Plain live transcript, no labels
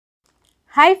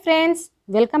Hi friends,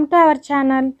 welcome to our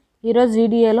channel. ఈరోజు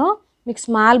వీడియోలో మీకు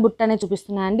స్మాల్ బుట్ట అనేది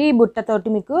చూపిస్తున్నాను అండి. ఈ బుట్టతోటి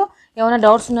మీకు ఏమైనా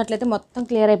డౌట్స్ ఉన్నట్లయితే మొత్తం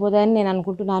క్లియర్ అయిపోతాయని నేను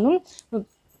అనుకుంటున్నాను.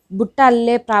 బుట్ట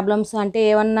అల్లే ప్రాబ్లమ్స్ అంటే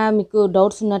ఏమన్నా మీకు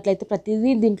డౌట్స్ ఉన్నట్లయితే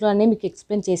ప్రతిదీ దీంట్లోనే మీకు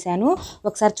ఎక్స్ప్లెయిన్ చేశాను.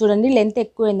 ఒకసారి చూడండి. లెంత్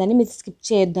ఎక్కువైందని మీరు స్కిప్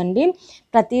చేయొద్దండి.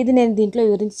 ప్రతిదీ నేను దీంట్లో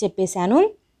వివరించి చెప్పేశాను.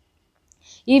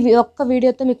 ఈ ఒక్క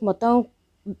వీడియోతో మీకు మొత్తం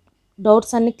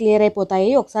డౌట్స్ అన్నీ క్లియర్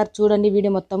అయిపోతాయి. ఒకసారి చూడండి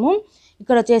వీడియో మొత్తము.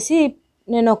 ఇక్కడ వచ్చేసి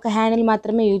నేను ఒక హ్యాండిల్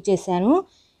మాత్రమే యూజ్ చేశాను.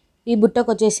 ఈ బుట్టకు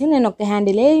వచ్చేసి నేను ఒక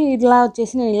హ్యాండిలే ఇలా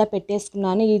వచ్చేసి నేను ఇలా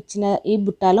పెట్టేసుకున్నాను. ఈ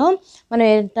బుట్టలో మనం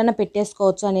ఏంటన్నా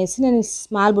పెట్టేసుకోవచ్చు అనేసి నేను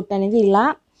స్మాల్ బుట్ట అనేది ఇలా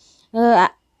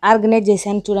ఆర్గనైజ్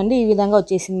చేశాను. చూడండి, ఈ విధంగా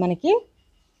వచ్చేసింది. మనకి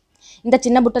ఇంత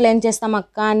చిన్న బుట్టలు ఏం చేస్తాం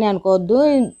అక్క అని అనుకోవద్దు.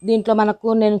 దీంట్లో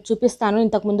మనకు నేను చూపిస్తాను.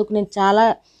 ఇంతకు ముందుకు నేను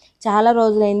చాలా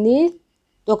రోజులైంది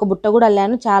ఒక బుట్ట కూడా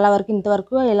అల్లాను. చాలా వరకు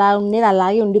ఇంతవరకు ఎలా ఉండేది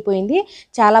అలాగే ఉండిపోయింది.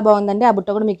 చాలా బాగుందండి. ఆ బుట్ట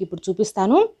కూడా మీకు ఇప్పుడు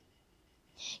చూపిస్తాను.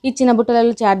 ఈ చిన్న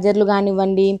బుట్టలలో చార్జర్లు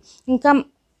కానివ్వండి, ఇంకా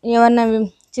ఏమన్నా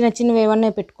చిన్నవి ఏమన్నా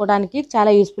పెట్టుకోవడానికి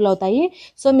చాలా యూస్ఫుల్ అవుతాయి.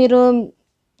 సో మీరు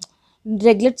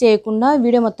నెగ్లెక్ట్ చేయకుండా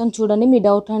వీడియో మొత్తం చూడండి. మీ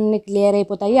డౌట్ అన్ని క్లియర్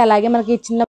అయిపోతాయి. అలాగే మనకి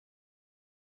చిన్న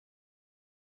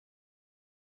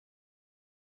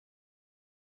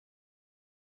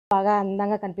బాగా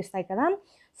అందంగా కనిపిస్తాయి కదా.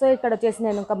 సో ఇక్కడ వచ్చేసి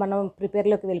నేను ఇంకా మనం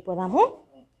ప్రిపేర్లోకి వెళ్ళిపోదాము.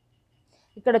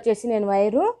 ఇక్కడ వచ్చేసి నేను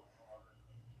వైరు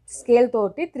స్కేల్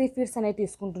తోటి 3 ఫీట్స్ అనేవి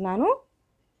తీసుకుంటున్నాను.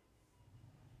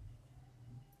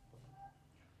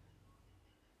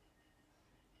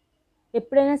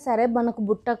 ఎప్పుడైనా సరే మనకు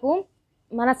బుట్టకు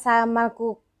మనకు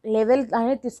లెవెల్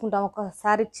అనేది తీసుకుంటాం.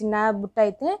 ఒకసారి చిన్న బుట్ట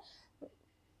అయితే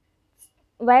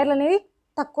వైర్లు అనేవి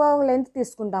తక్కువ లెంత్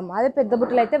తీసుకుంటాం. అదే పెద్ద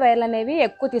బుట్టలు అయితే వైర్లు అనేవి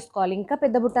ఎక్కువ తీసుకోవాలి. ఇంకా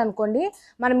పెద్ద బుట్ట అనుకోండి,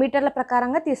 మన మీటర్ల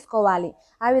ప్రకారంగా తీసుకోవాలి.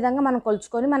 ఆ విధంగా మనం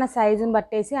కొలుచుకొని మన సైజుని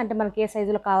బట్టేసి, అంటే మనకి ఏ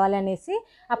సైజులో కావాలి అనేసి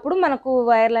అప్పుడు మనకు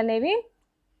వైర్లు అనేవి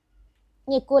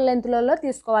ఎక్కువ లెంత్లలో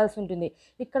తీసుకోవాల్సి ఉంటుంది.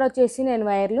 ఇక్కడ వచ్చేసి నేను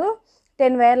వైర్లు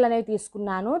 10 వైర్లు అనేవి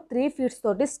తీసుకున్నాను. 3 ఫీట్స్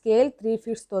తోటి స్కేల్ 3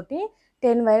 ఫీట్స్ తోటి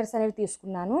 10 వైర్స్ అనేవి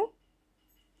తీసుకున్నాను.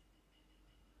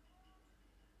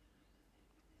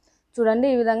 చూడండి,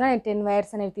 ఈ విధంగా నేను 10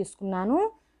 వైర్స్ అనేవి తీసుకున్నాను.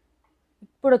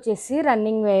 ఇప్పుడు వచ్చేసి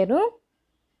రన్నింగ్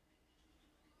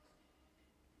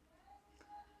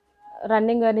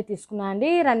వైర్ని తీసుకున్నాను అండి.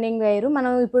 రన్నింగ్ వైరు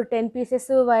మనం ఇప్పుడు 10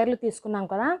 పీసెస్ వైర్లు తీసుకున్నాం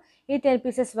కదా. ఈ 10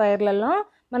 పీసెస్ వైర్లలో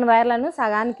మన వైర్లను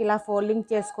సగానికి ఇలా ఫోల్డింగ్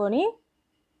చేసుకొని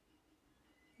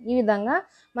ఈ విధంగా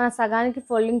మన సగానికి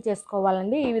ఫోల్డింగ్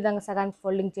చేసుకోవాలండి. ఈ విధంగా సగానికి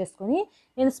ఫోల్డింగ్ చేసుకొని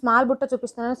నేను స్మాల్ బుట్ట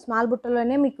చూపిస్తున్నాను. స్మాల్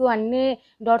బుట్టలోనే మీకు అన్ని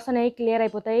డౌట్స్ అనేవి క్లియర్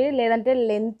అయిపోతాయి. లేదంటే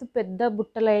లెంత్ పెద్ద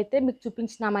బుట్టలో అయితే మీకు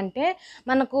చూపించినామంటే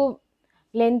మనకు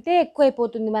లెంతే ఎక్కువ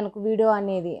అయిపోతుంది మనకు వీడియో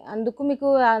అనేది. అందుకు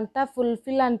మీకు అంతా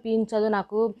ఫుల్ఫిల్ అనిపించదు.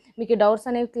 మీకు డౌట్స్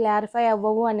అనేవి క్లారిఫై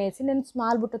అవ్వవు అనేసి నేను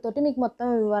స్మాల్ బుట్టతోటి మీకు మొత్తం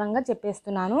వివరంగా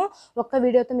చెప్పేస్తున్నాను. ఒక్క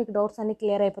వీడియోతో మీకు డౌట్స్ అన్నీ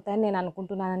క్లియర్ అయిపోతాయని నేను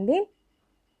అనుకుంటున్నానండి.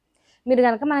 మీరు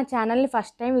కనుక మన ఛానల్ని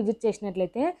ఫస్ట్ టైం విజిట్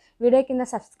చేసినట్లయితే వీడియో కింద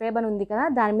సబ్స్క్రైబ్ అని ఉంది కదా,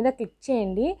 దాని మీద క్లిక్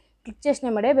చేయండి. క్లిక్ చేసిన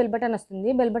వెంబడే బెల్ బటన్ వస్తుంది.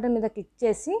 బెల్ బటన్ మీద క్లిక్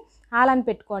చేసి ఆల్ అని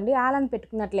పెట్టుకోండి. ఆల్ అని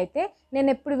పెట్టుకున్నట్లయితే నేను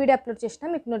ఎప్పుడు వీడియో అప్లోడ్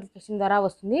చేసినా మీకు నోటిఫికేషన్ ద్వారా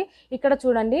వస్తుంది. ఇక్కడ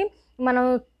చూడండి, మనం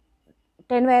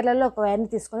 10 వైర్లలో ఒక వైర్ని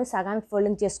తీసుకొని సగానికి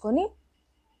ఫోల్డింగ్ చేసుకొని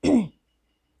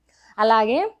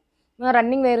అలాగే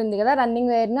రన్నింగ్ వైర్ ఉంది కదా,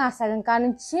 రన్నింగ్ వైర్ని ఆ సగం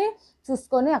కానించి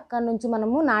చూసుకొని అక్కడి నుంచి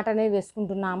మనము నాట్ అనేది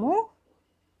వేసుకుంటున్నాము.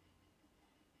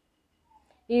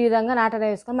 ఈ విధంగా నాట్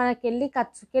అనేది వేసుకొని మనకెళ్ళి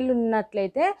ఖర్చుకెళ్ళి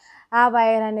ఉన్నట్లయితే ఆ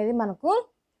వైర్ అనేది మనకు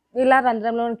ఇలా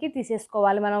రంధ్రంలోనికి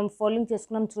తీసేసుకోవాలి. మనం ఫోల్డింగ్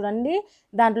చేసుకున్నాం చూడండి,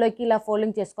 దాంట్లోకి ఇలా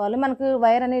ఫోల్డింగ్ చేసుకోవాలి. మనకు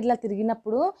వైర్ అనేది ఇలా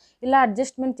తిరిగినప్పుడు ఇలా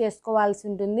అడ్జస్ట్మెంట్ చేసుకోవాల్సి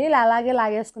ఉంటుంది. ఇలా అలాగే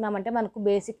లాగేసుకున్నామంటే మనకు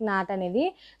బేసిక్ నాట్ అనేది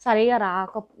సరిగా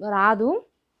రాదు.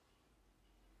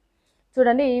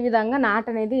 చూడండి, ఈ విధంగా నాట్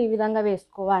అనేది ఈ విధంగా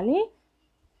వేసుకోవాలి.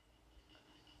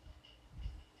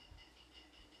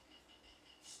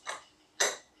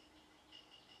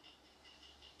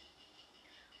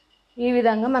 ఈ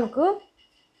విధంగా మనకు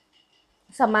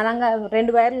సమానంగా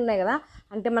 2 వైర్లు ఉన్నాయి కదా,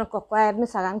 అంటే మనకు ఒక వైర్ని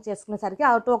సగానికి చేసుకునేసరికి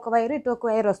అటు ఒక వైర్ ఇటు ఒక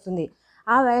వైర్ వస్తుంది.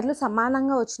 ఆ వైర్లు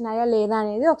సమానంగా వచ్చినాయా లేదా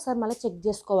అనేది ఒకసారి మళ్ళీ చెక్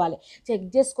చేసుకోవాలి. చెక్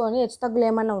చేసుకొని హెచ్చుతగ్గులు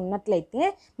ఏమన్నా ఉన్నట్లయితే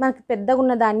మనకి పెద్దగా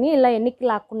ఉన్నదాన్ని ఇలా ఎన్నికి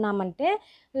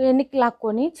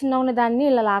లాక్కొని చిన్న ఉన్నదాన్ని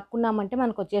ఇలా లాక్కున్నామంటే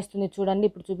మనకు వచ్చేస్తుంది. చూడండి,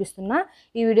 ఇప్పుడు చూపిస్తున్నా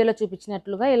ఈ వీడియోలో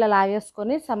చూపించినట్లుగా ఇలా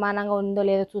లాగేసుకొని సమానంగా ఉందో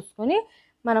లేదో చూసుకొని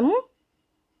మనము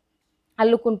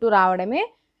అల్లుకుంటూ రావడమే.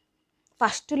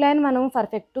 ఫస్ట్ లైన్ మనం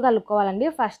పర్ఫెక్ట్గా అల్లుకోవాలండి.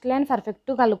 ఫస్ట్ లైన్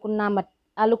పర్ఫెక్ట్గా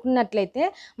అల్లుకున్నట్లయితే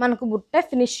మనకు బుట్ట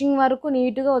ఫినిషింగ్ వరకు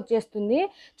నీట్గా వచ్చేస్తుంది.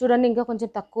 చూడండి, ఇంకా కొంచెం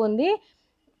తక్కువ ఉంది.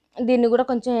 దీన్ని కూడా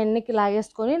కొంచెం ఎన్నికి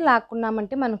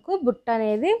లాక్కున్నామంటే మనకు బుట్ట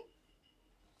అనేది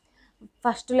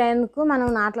ఫస్ట్ లైన్కు మనం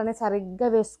నాట్లు అనేది సరిగ్గా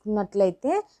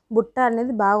వేసుకున్నట్లయితే బుట్ట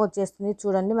అనేది బాగా వచ్చేస్తుంది.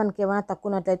 చూడండి, మనకి ఏమైనా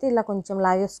తక్కువ ఉన్నట్లయితే ఇలా కొంచెం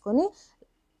లాగేసుకొని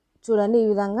చూడండి ఈ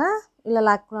విధంగా ఇలా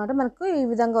లాక్కున్నట్టు మనకు ఈ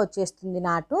విధంగా వచ్చేస్తుంది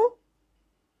నాటు.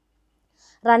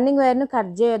 రన్నింగ్ వైర్ను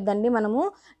కట్ చేయొద్దండి. మనము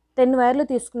 10 వైర్లు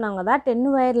తీసుకున్నాం కదా, 10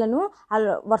 వైర్లను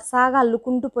వరుసగా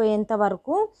అల్లుకుంటూ పోయేంత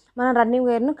వరకు మనం రన్నింగ్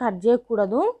వైర్ను కట్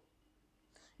చేయకూడదు.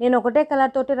 నేను ఒకటే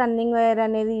కలర్ తోటి రన్నింగ్ వైర్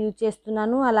అనేది యూజ్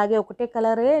చేస్తున్నాను, అలాగే ఒకటే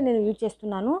కలరే నేను యూజ్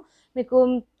చేస్తున్నాను. మీకు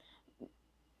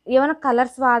ఏమైనా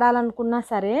కలర్స్ వాడాలనుకున్నా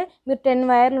సరే మీరు 10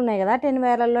 వైర్లు ఉన్నాయి కదా, 10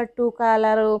 వైర్లలో 2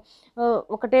 కలరు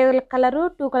ఒకటే కలరు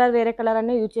 2 కలర్ వేరే కలర్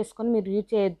అనే యూజ్ చేసుకొని మీరు యూజ్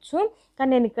చేయొచ్చు. కానీ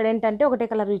నేను ఇక్కడ ఏంటంటే ఒకటే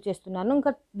కలర్ యూజ్ చేస్తున్నాను.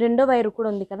 ఇంకా రెండో వైర్ కూడా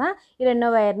ఉంది కదా, ఈ రెండో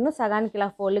వైర్ను సగానికి ఇలా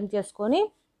ఫోల్డింగ్ చేసుకొని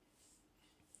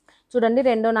చూడండి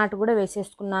రెండో నాటు కూడా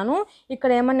వేసేసుకున్నాను.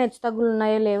 ఇక్కడ ఏమైనా హెచ్చు తగ్గులు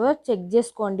ఉన్నాయో లేవో చెక్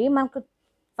చేసుకోండి. మనకు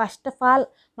ఫస్ట్ ఆఫ్ ఆల్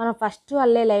మనం ఫస్ట్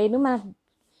అల్లే లైన్ మనం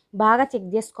బాగా చెక్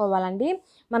చేసుకోవాలండి.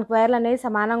 మనకు వైర్లు అనేది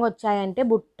సమానంగా వచ్చాయంటే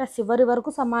బుట్ట చివరి వరకు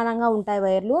సమానంగా ఉంటాయి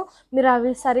వైర్లు. మీరు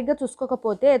అవి సరిగ్గా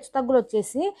చూసుకోకపోతే హెచ్చు తగ్గులు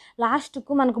వచ్చేసి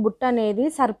లాస్ట్కు మనకు బుట్ట అనేది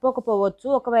సరిపోకపోవచ్చు.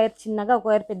 ఒక వైర్ చిన్నగా ఒక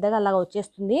వైర్ పెద్దగా అలాగా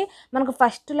వచ్చేస్తుంది. మనకు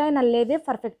ఫస్ట్ లైన్ అల్లేదే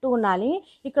పర్ఫెక్ట్గా ఉండాలి.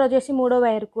 ఇక్కడ వచ్చేసి మూడో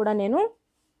వైర్ కూడా నేను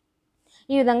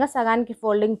ఈ విధంగా సగానికి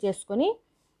ఫోల్డింగ్ చేసుకొని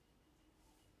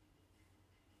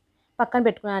పక్కన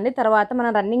పెట్టుకున్నానండి. తర్వాత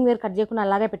మనం రన్నింగ్ వేర్ కట్ చేయకుండా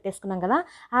అలాగే పెట్టేసుకున్నాం కదా,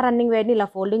 ఆ రన్నింగ్ వేర్ని ఇలా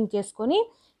ఫోల్డింగ్ చేసుకొని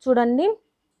చూడండి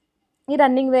ఈ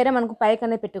రన్నింగ్ వేరే మనకు పైకి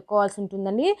అనేది పెట్టుకోవాల్సి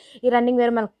ఉంటుందండి. ఈ రన్నింగ్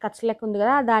వేరే మనకు ఖర్చు లెక్క ఉంది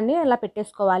కదా, దాన్ని ఇలా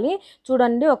పెట్టేసుకోవాలి.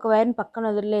 చూడండి ఒక వైర్ని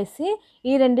పక్కన వదిలేసి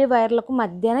ఈ రెండు వైర్లకు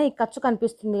మధ్యన ఈ ఖర్చు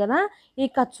కనిపిస్తుంది కదా, ఈ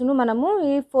ఖర్చును మనము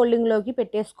ఈ ఫోల్డింగ్లోకి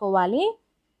పెట్టేసుకోవాలి.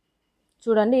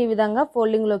 చూడండి ఈ విధంగా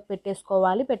ఫోల్డింగ్లోకి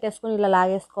పెట్టేసుకొని ఇలా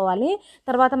లాగేసుకోవాలి.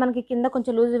 తర్వాత మనకి కింద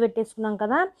కొంచెం లూజ్ పెట్టేసుకున్నాం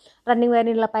కదా, రన్నింగ్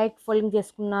వైర్ని ఇలా పైకి ఫోల్డింగ్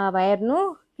చేసుకున్న వైర్ను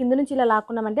కింద నుంచి ఇలా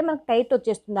లాక్కున్నామంటే మనకు టైట్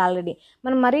వచ్చేస్తుంది. ఆల్రెడీ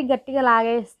మనం మరీ గట్టిగా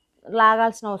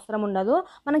లాగాల్సిన అవసరం ఉండదు.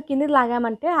 మనం కిందికి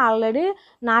లాగామంటే ఆల్రెడీ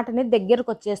నాట్ అనేది దగ్గరకు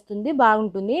వచ్చేస్తుంది,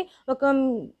 బాగుంటుంది.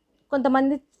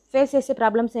 కొంతమంది ఫేస్ చేసే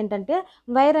ప్రాబ్లమ్స్ ఏంటంటే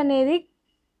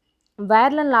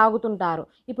వైర్లను లాగుతుంటారు.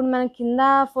 ఇప్పుడు మనం కింద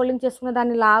ఫోల్డింగ్ చేసుకున్న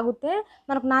దాన్ని లాగితే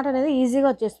మనకు నాట్ అనేది ఈజీగా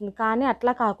వచ్చేస్తుంది. కానీ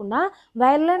అట్లా కాకుండా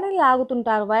వైర్లని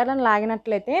లాగుతుంటారు. వైర్లను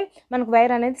లాగినట్లయితే మనకు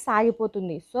వైర్ అనేది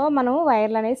సాగిపోతుంది. సో మనము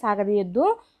వైర్లు అనేది సాగదీయద్దు.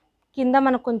 కింద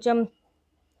మనకు కొంచెం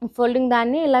ఫోల్డింగ్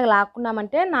దాన్ని ఇలా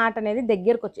లాక్కున్నామంటే నాట్ అనేది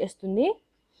దగ్గరకు వచ్చేస్తుంది.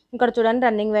 ఇక్కడ చూడండి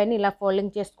రన్నింగ్ వైర్ని ఇలా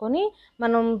ఫోల్డింగ్ చేసుకొని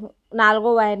మనం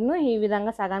నాలుగో వైర్ను ఈ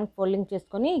విధంగా సగానికి ఫోల్డింగ్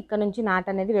చేసుకొని ఇక్కడ నుంచి నాట్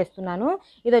అనేది వేస్తున్నాను.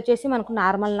 ఇది వచ్చేసి మనకు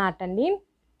నార్మల్ నాట్ అండి.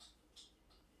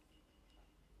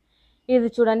 ఇది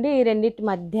చూడండి ఈ రెండింటి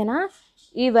మధ్యన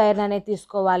ఈ వైర్ అనేది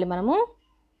తీసుకోవాలి. మనము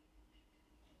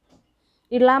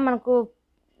ఇలా మనకు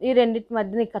ఈ రెండింటి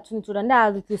మధ్యన ఖర్చుని చూడండి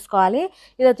అది తీసుకోవాలి.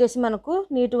 ఇది వచ్చేసి మనకు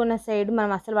నీట్గా ఉన్న సైడ్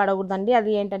మనం అస్సలు వాడకూడదండి.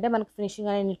 అది ఏంటంటే మనకు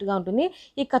ఫినిషింగ్ అనేది నీట్గా ఉంటుంది.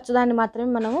 ఈ ఖర్చు దాన్ని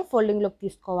మాత్రమే మనము ఫోల్డింగ్లోకి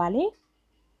తీసుకోవాలి.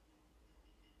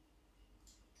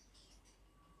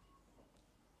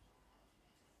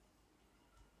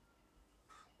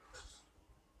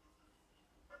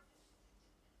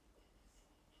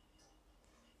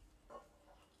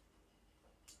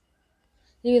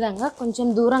 ఈ విధంగా కొంచెం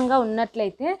దూరంగా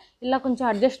ఉన్నట్లయితే ఇలా కొంచెం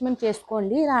అడ్జస్ట్మెంట్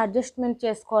చేసుకోండి. ఇలా అడ్జస్ట్మెంట్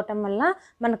చేసుకోవటం వల్ల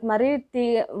మనకు మరీ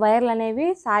వైర్లు అనేవి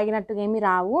సాగినట్టుగా ఏమీ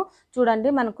రావు.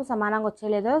 చూడండి మనకు సమానంగా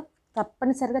వచ్చేలేదో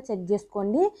తప్పనిసరిగా చెక్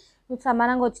చేసుకోండి.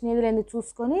 సమానంగా వచ్చినది లేదు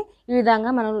చూసుకొని ఈ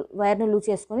విధంగా మనం వైర్ను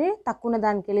లూజ్ చేసుకొని తక్కువ ఉన్న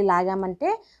దానికి వెళ్ళి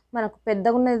లాగామంటే మనకు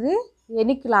పెద్దగా ఉన్నది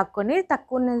వెనక్కి లాక్కొని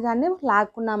తక్కువ ఉన్న దాన్ని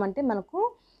లాక్కున్నామంటే మనకు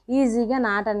ఈజీగా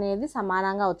నాట్ అనేది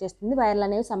సమానంగా వచ్చేస్తుంది. వైర్లు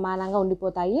అనేవి సమానంగా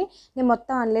ఉండిపోతాయి. నేను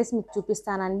మొత్తం అల్లేసి మీకు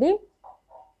చూపిస్తానండి.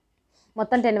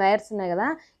 మొత్తం 10 వైర్స్ ఉన్నాయి కదా,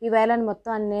 ఈ వైర్లను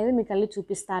మొత్తం అనేది మీకు అల్లి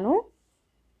చూపిస్తాను.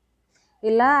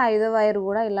 ఇలా 5వ వైర్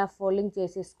కూడా ఇలా ఫోల్డింగ్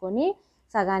చేసేసుకొని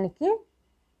సగానికి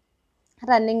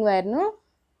రన్నింగ్ వైర్ను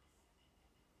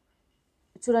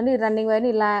చూడండి రన్నింగ్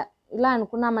వైర్ని ఇలా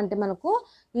అనుకున్నామంటే మనకు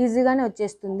ఈజీగానే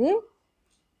వచ్చేస్తుంది.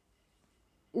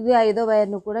 ఇది 5వ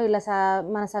వైర్ను కూడా ఇలా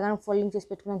మన సగానికి ఫోల్డింగ్ చేసి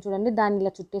పెట్టుకున్నాం చూడండి, దాన్ని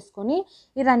ఇలా చుట్టేసుకొని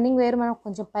ఈ రన్నింగ్ వైర్ మనం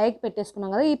కొంచెం పైకి పెట్టేసుకున్నాం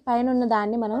కదా, ఈ పైన ఉన్న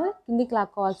దాన్ని మనం కిందికి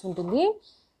లాక్కోవాల్సి ఉంటుంది.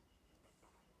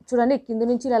 చూడండి కింది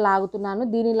నుంచి ఇలా లాగుతున్నాను.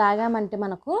 దీన్ని లాగామంటే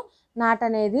మనకు నాట్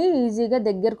అనేది ఈజీగా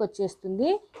దగ్గరకు వచ్చేస్తుంది.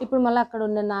 ఇప్పుడు మళ్ళీ అక్కడ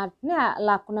ఉన్న నాట్ని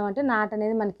లాక్కున్నామంటే నాట్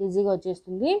అనేది మనకి ఈజీగా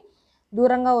వచ్చేస్తుంది.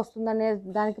 దూరంగా వస్తుందనే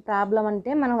దానికి ప్రాబ్లం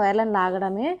అంటే మనం వైర్లను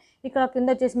లాగడమే. ఇక్కడ కింద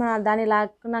వచ్చేసి మనం దాన్ని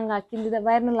లాక్కున్నాం కింది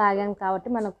వైర్ను లాగాం కాబట్టి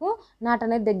మనకు నాట్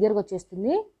అనేది దగ్గరకు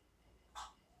వచ్చేస్తుంది.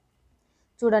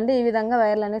 చూడండి ఈ విధంగా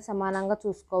వైర్లు అనేది సమానంగా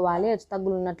చూసుకోవాలి. హెచ్చు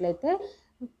తగ్గులు ఉన్నట్లయితే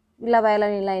ఇలా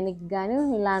వైర్లని ఇలా ఎనికి కానీ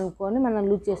ఇలా అనుకొని మనం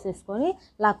లూజ్ చేసేసుకొని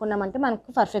లాక్కున్నామంటే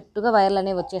మనకు పర్ఫెక్ట్గా వైర్లు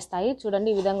అనేవి వచ్చేస్తాయి. చూడండి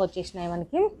ఈ విధంగా వచ్చేసినాయి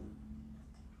మనకి.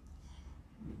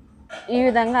 ఈ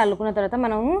విధంగా అల్లుకున్న తర్వాత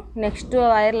మనము నెక్స్ట్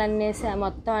వైర్లు అన్నేసి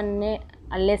మొత్తం అన్నీ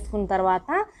అల్లేసుకున్న తర్వాత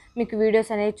మీకు వీడియోస్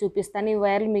అనేవి చూపిస్తాను. ఈ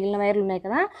వైర్లు మిగిలిన వైర్లు ఉన్నాయి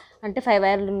కదా, అంటే 5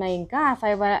 వైర్లు ఉన్నాయి, ఇంకా ఆ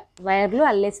 5 వైర్లు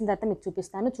అల్లేసిన తర్వాత మీకు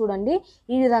చూపిస్తాను. చూడండి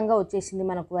ఈ విధంగా వచ్చేసింది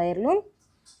మనకు వైర్లు.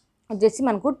 వచ్చేసి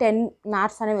మనకు 10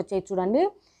 నాట్స్ అనేవి వచ్చాయి చూడండి.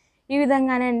 ఈ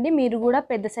విధంగానే అండి మీరు కూడా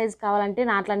పెద్ద సైజు కావాలంటే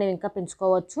నాట్లు అనేవి ఇంకా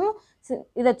పెంచుకోవచ్చు.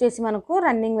 ఇది వచ్చేసి మనకు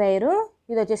రన్నింగ్ వైరు,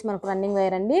 ఇది వచ్చేసి మనకు రన్నింగ్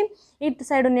వైర్ అండి. ఇటు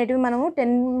సైడ్ ఉండేటివి మనము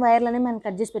 10 వైర్లు అనేవి మనం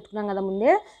కట్ చేసి పెట్టుకున్నాం కదా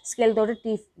ముందే స్కేల్ తోటి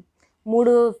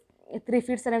 3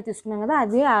 ఫీట్స్ అనేవి తీసుకున్నాం కదా,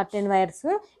 అది ఆ 10 వైర్స్.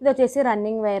 ఇది వచ్చేసి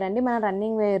రన్నింగ్ వైర్ అండి. మన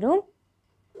రన్నింగ్ వైరు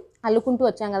అల్లుకుంటూ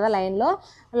వచ్చాం కదా లైన్లో,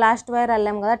 లాస్ట్ వైర్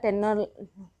అల్లాం కదా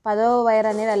 10వ వైర్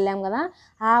అనేది అల్లాం కదా,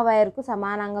 ఆ వైర్కు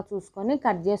సమానంగా చూసుకొని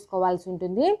కట్ చేసుకోవాల్సి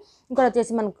ఉంటుంది. ఇక్కడ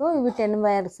వచ్చేసి మనకు ఇవి 10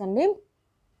 వైర్స్ అండి.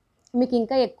 మీకు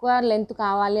ఇంకా ఎక్కువ లెంత్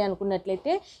కావాలి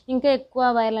అనుకున్నట్లయితే ఇంకా ఎక్కువ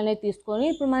వైర్లు అనేవి తీసుకొని,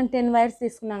 ఇప్పుడు మనం 10 వైర్స్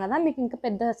తీసుకున్నాం కదా, మీకు ఇంకా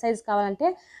పెద్ద సైజు కావాలంటే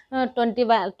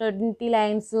 20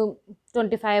 లైన్స్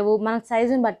 25 మన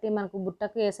సైజుని బట్టి, మనకు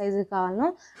బుట్టకు ఏ సైజు కావాలనో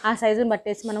ఆ సైజుని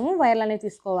బట్టేసి మనము వైర్లు అనేవి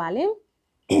తీసుకోవాలి.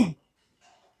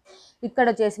 ఇక్కడ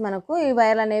వచ్చేసి మనకు ఈ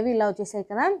వైర్లు అనేవి ఇలా వచ్చేసాయి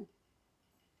కదా.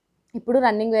 ఇప్పుడు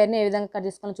రన్నింగ్ వైర్ని ఏ విధంగా కట్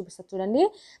చేసుకోవాలో చూపిస్తారు చూడండి.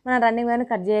 మనం రన్నింగ్ వైర్ని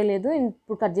కట్ చేయలేదు,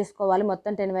 ఇప్పుడు కట్ చేసుకోవాలి.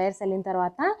 మొత్తం 10 వైర్స్ వెళ్ళిన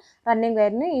తర్వాత రన్నింగ్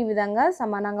వైర్ని ఈ విధంగా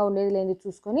సమానంగా ఉండేది లేని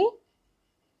చూసుకొని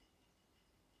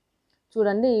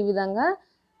చూడండి, ఈ విధంగా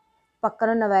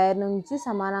పక్కనున్న వైర్ నుంచి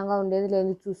సమానంగా ఉండేది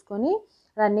లేని చూసుకొని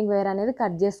రన్నింగ్ వైర్ అనేది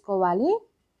కట్ చేసుకోవాలి.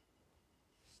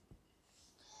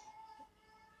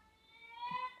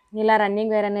 ఇలా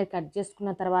రన్నింగ్ వైర్ అనేది కట్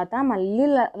చేసుకున్న తర్వాత మళ్ళీ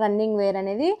రన్నింగ్ వైర్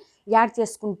అనేది యాడ్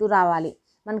చేసుకుంటూ రావాలి.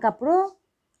 మనకు అప్పుడు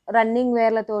రన్నింగ్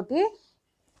వైర్లతోటి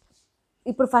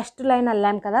ఇప్పుడు ఫస్ట్ లైన్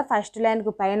అల్లాం కదా, ఫస్ట్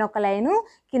లైన్కు పైన ఒక లైను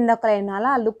కింద ఒక లైన్ అలా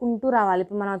అల్లుకుంటూ రావాలి.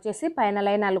 ఇప్పుడు మనం వచ్చేసి పైన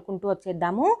లైన్ అల్లుకుంటూ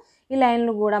వచ్చేద్దాము. ఈ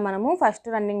లైన్లు కూడా మనము ఫస్ట్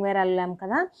రన్నింగ్ వైర్ అల్లాం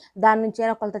కదా, దాని నుంచి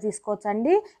అయినా కొలత తీసుకోవచ్చు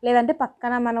అండి. లేదంటే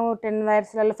పక్కన మనము 10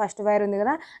 వైర్స్లలో ఫస్ట్ వైర్ ఉంది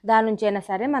కదా, దాని నుంచి అయినా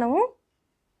సరే మనము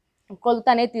కొలత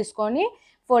అనేది తీసుకొని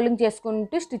ఫోల్డింగ్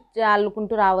చేసుకుంటూ స్టిచ్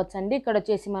అల్లుకుంటూ రావచ్చు అండి. ఇక్కడ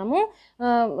వచ్చేసి మనము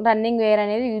రన్నింగ్ వైర్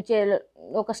అనేది యూజ్ చేయాలి.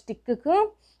 ఒక స్టిక్కు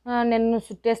నేను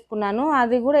చుట్టేసుకున్నాను,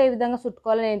 అది కూడా ఏ విధంగా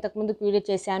చుట్టుకోవాలో నేను ఇంతకుముందు వీడియో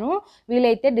చేశాను.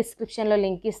 వీలైతే డిస్క్రిప్షన్లో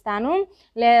లింక్ ఇస్తాను,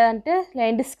 లేదంటే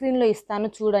ఎండ్ స్క్రీన్లో ఇస్తాను.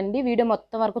 చూడండి, వీడియో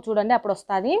మొత్తం వరకు చూడండి, అప్పుడు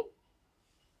వస్తుంది.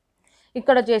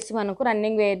 ఇక్కడ వచ్చేసి మనకు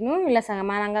రన్నింగ్ వైర్ను ఇలా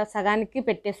సమానంగా సగానికి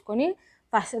పెట్టేసుకొని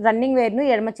ఫస్ట్ రన్నింగ్ వైర్ను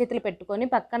ఎడమ చేతిలో పెట్టుకొని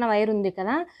పక్కన వైర్ ఉంది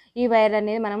కదా, ఈ వైర్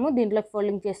అనేది మనము దీంట్లోకి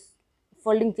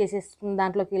ఫోల్డింగ్ చేసేసుకున్న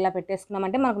దాంట్లోకి ఇలా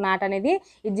పెట్టేసుకున్నామంటే మనకు నాట్ అనేది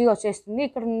ఈజీగా వచ్చేస్తుంది.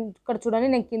 ఇక్కడ చూడండి,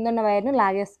 నేను కింద ఉన్న వైర్ను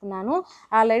లాగేసుకున్నాను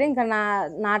ఆల్రెడీ. ఇంకా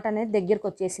నాట్ అనేది దగ్గరికి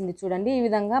వచ్చేసింది చూడండి. ఈ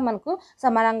విధంగా మనకు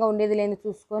సమానంగా ఉండేది లేని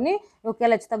చూసుకొని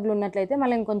ఒకేలా హెచ్చు తగ్గులు ఉన్నట్లయితే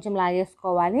మళ్ళీ ఇంకొంచెం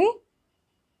లాగేసుకోవాలి.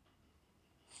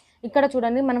 ఇక్కడ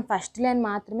చూడండి, మనం ఫస్ట్ లైన్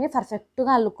మాత్రమే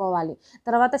పర్ఫెక్ట్గా అల్లుకోవాలి.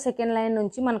 తర్వాత సెకండ్ లైన్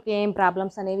నుంచి మనకు ఏం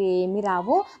ప్రాబ్లమ్స్ అనేవి ఏమీ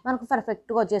రావు, మనకు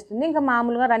పర్ఫెక్ట్గా వచ్చేస్తుంది. ఇంకా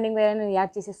మామూలుగా రన్నింగ్ వైర్ అనేది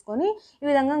యాడ్ చేసేసుకొని ఈ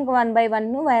విధంగా ఇంకా 1 బై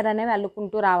 1 వైర్ అనేవి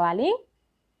అల్లుకుంటూ రావాలి.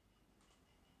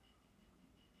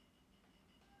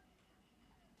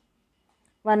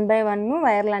 1 బై 1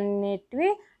 వైర్లు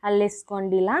అన్నిటివి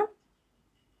అల్లేసుకోండి. ఇలా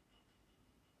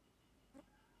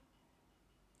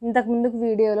ఇంతకుముందుకు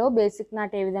వీడియోలో బేసిక్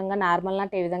నాట్ ఏ విధంగా, నార్మల్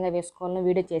నాట్ ఏ విధంగా వేసుకోవాలని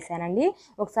వీడియో చేశానండి.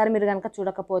 ఒకసారి మీరు కనుక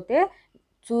చూడకపోతే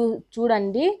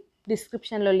చూడండి,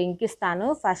 డిస్క్రిప్షన్లో లింక్ ఇస్తాను.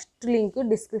 ఫస్ట్ లింక్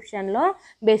డిస్క్రిప్షన్లో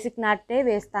బేసిక్ నాటే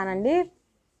వేస్తానండి,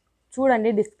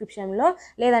 చూడండి డిస్క్రిప్షన్లో,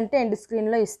 లేదంటే ఎండ్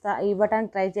స్క్రీన్లో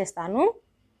ఇవ్వడానికి ట్రై చేస్తాను.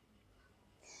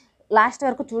 లాస్ట్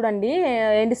వరకు చూడండి,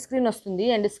 ఎండ్ స్క్రీన్ వస్తుంది,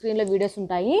 ఎండ్ స్క్రీన్లో వీడియోస్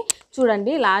ఉంటాయి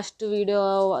చూడండి. లాస్ట్ వీడియో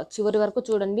చివరి వరకు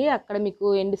చూడండి, అక్కడ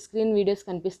మీకు ఎండ్ స్క్రీన్ వీడియోస్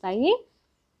కనిపిస్తాయి.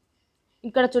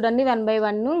 ఇక్కడ చూడండి 1 బై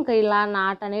 1 ఇంకా ఇలా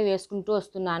నాట్ అనేది వేసుకుంటూ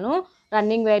వస్తున్నాను.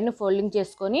 రన్నింగ్ వైర్ని ఫోల్డింగ్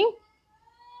చేసుకొని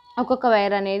ఒక్కొక్క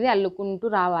వైర్ అనేది అల్లుకుంటూ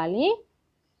రావాలి.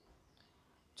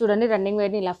 చూడండి, రన్నింగ్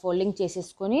వైర్ని ఇలా ఫోల్డింగ్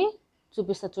చేసేసుకొని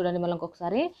చూపిస్తా చూడండి మళ్ళీ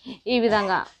ఇంకొకసారి. ఈ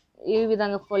విధంగా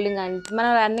ఫోల్డింగ్ అంటే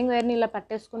మనం రన్నింగ్ వైర్ని ఇలా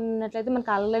పట్టేసుకున్నట్లయితే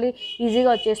మనకు ఆల్రెడీ ఈజీగా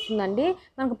వచ్చేస్తుందండి.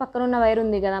 మనకు పక్కన ఉన్న వైర్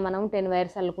ఉంది కదా, మనం 10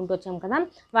 వైర్స్ అల్లుకుంటూ వచ్చాం కదా,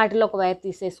 వాటిలో ఒక వైర్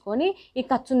తీసేసుకొని ఈ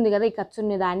ఖర్చు ఉంది కదా, ఈ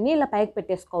ఖర్చుని దాన్ని ఇలా పైకి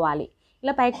పెట్టేసుకోవాలి.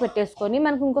 ఇలా పైకి పెట్టేసుకొని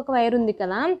మనకు ఇంకొక వైర్ ఉంది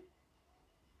కదా,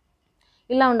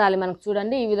 ఇలా ఉండాలి మనకు.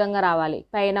 చూడండి, ఈ విధంగా రావాలి.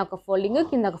 పైన ఒక ఫోల్డింగ్,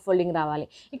 కింద ఒక ఫోల్డింగ్ రావాలి.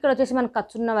 ఇక్కడ వచ్చేసి మనకు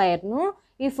ఖర్చున్న వైర్ను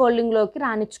ఈ ఫోల్డింగ్లోకి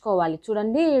రానిచ్చుకోవాలి.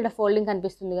 చూడండి, ఇక్కడ ఫోల్డింగ్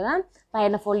కనిపిస్తుంది కదా,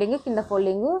 పైన ఫోల్డింగ్,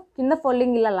 కింద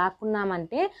ఫోల్డింగ్ ఇలా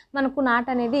లాక్కున్నామంటే మనకు నాట్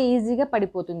అనేది ఈజీగా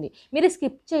పడిపోతుంది. మీరు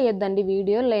స్కిప్ చేయొద్దండి,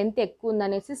 వీడియో లెంత్ ఎక్కువ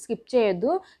ఉందనేసి స్కిప్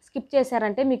చేయొద్దు. స్కిప్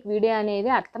చేశారంటే మీకు వీడియో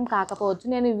అనేది అర్థం కాకపోవచ్చు.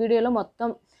 నేను ఈ వీడియోలో మొత్తం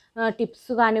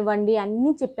టిప్స్ కానివ్వండి అన్నీ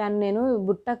చెప్పాను. నేను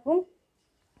బుట్టకు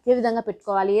ఏ విధంగా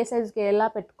పెట్టుకోవాలి, ఏ సైజుకి ఎలా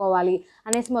పెట్టుకోవాలి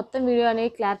అనేసి మొత్తం వీడియో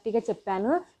అనేది క్లారిటీగా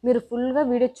చెప్పాను. మీరు ఫుల్గా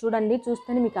వీడియో చూడండి,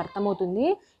 చూస్తేనే మీకు అర్థమవుతుంది.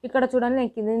 ఇక్కడ చూడండి,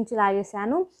 నేను కింద నుంచి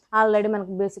లాగేసాను. ఆల్రెడీ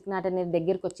మనకు బేసిక్ నాట్ అనేది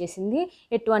దగ్గరికి వచ్చేసింది.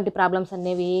 ఎటువంటి ప్రాబ్లమ్స్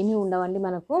అనేవి ఏమీ ఉండవండి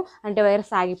మనకు, అంటే వైర్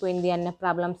సాగిపోయింది అన్న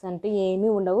ప్రాబ్లమ్స్ అంటే ఏమీ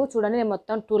ఉండవు. చూడండి, నేను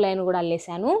మొత్తం 2 లైన్ కూడా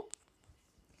అల్లేసాను.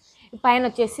 పైన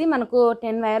వచ్చేసి మనకు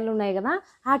 10 వైర్లు ఉన్నాయి కదా,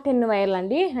 ఆ 10 వైర్లు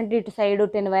అండి. అంటే ఇటు సైడ్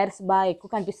 10 వైర్స్ బాగా ఎక్కువ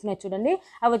కనిపిస్తున్నాయి చూడండి.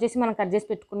 అవి వచ్చేసి మనం కట్ చేసి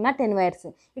పెట్టుకున్న 10 వైర్స్.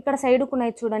 ఇక్కడ సైడ్కు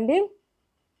ఉన్నాయి చూడండి,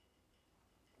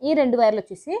 ఈ 2 వైర్లు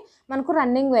వచ్చేసి మనకు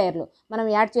రన్నింగ్ వైర్లు. మనం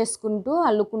యాడ్ చేసుకుంటూ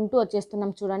అల్లుకుంటూ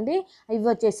వచ్చేస్తున్నాం చూడండి. ఇవి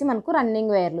వచ్చేసి మనకు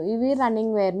రన్నింగ్ వైర్లు. ఇవి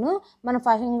రన్నింగ్ వైర్ను మనం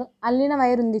ఫస్ట్ అల్లిన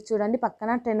వైర్ ఉంది చూడండి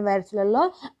పక్కన 10 వైర్స్లలో,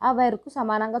 ఆ వైర్కు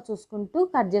సమానంగా చూసుకుంటూ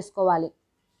కట్ చేసుకోవాలి.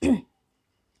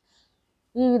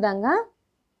 ఈ విధంగా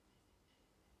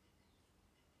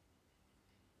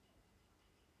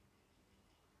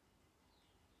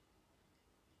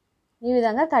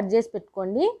కట్ చేసి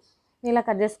పెట్టుకోండి. ఇలా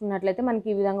కట్ చేసుకున్నట్లయితే మనకి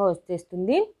ఈ విధంగా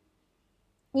వచ్చేస్తుంది.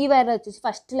 ఈ వైర్ వచ్చేసి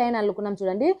ఫస్ట్ లైన్ అల్లుకున్నాం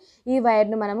చూడండి. ఈ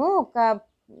వైర్ను మనము ఒక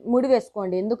ముడి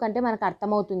వేసుకోండి, ఎందుకంటే మనకు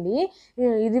అర్థమవుతుంది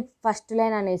ఇది ఫస్ట్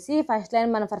లైన్ అనేసి. ఫస్ట్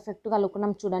లైన్ మనం పర్ఫెక్ట్గా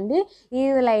అల్లుకున్నాం చూడండి. ఈ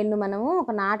లైన్ను మనము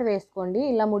ఒక నాటు వేసుకోండి.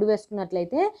 ఇలా ముడి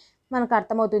వేసుకున్నట్లయితే మనకు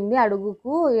అర్థమవుతుంది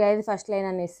అడుగుకు ఏది ఫస్ట్ లైన్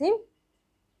అనేసి.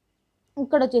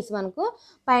 ఇక్కడ వచ్చేసి మనకు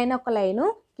పైన ఒక లైను,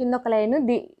 కింద ఒక లైను,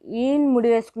 ఈ ముడి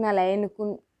వేసుకున్న లైన్కు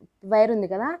వైర్ ఉంది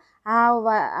కదా,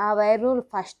 ఆ వైరు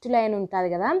ఫస్ట్ లైన్ ఉంటుంది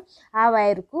కదా, ఆ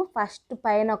వైర్కు ఫస్ట్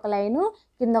పైన ఒక లైను,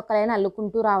 కింద ఒక లైన్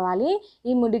అల్లుకుంటూ రావాలి.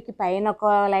 ఈ ముడికి పైన ఒక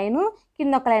లైను,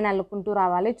 కింద ఒక లైన్ అల్లుకుంటూ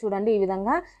రావాలి. చూడండి ఈ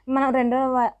విధంగా మనం రెండో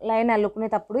లైన్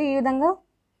అల్లుకునేటప్పుడు ఈ విధంగా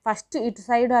ఫస్ట్ ఇటు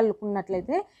సైడ్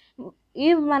అల్లుకున్నట్లయితే ఈ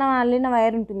మనం అల్లిన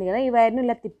వైర్ ఉంటుంది కదా, ఈ వైర్ను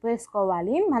ఇలా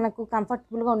తిప్పేసుకోవాలి. మనకు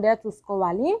కంఫర్టబుల్గా ఉండేలా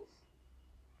చూసుకోవాలి.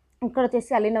 ఇక్కడ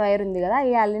వచ్చేసి అల్లిన వైర్ ఉంది కదా,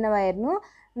 ఈ అల్లిన వైర్ను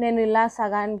నేను ఇలా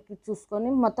సగానికి చూసుకొని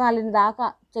మొత్తం అల్లిన దాకా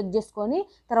చెక్ చేసుకొని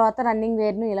తర్వాత రన్నింగ్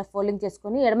వేర్ను ఇలా ఫోల్డింగ్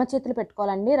చేసుకొని ఎడమ చేతులు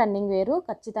పెట్టుకోవాలండి. రన్నింగ్ వేరు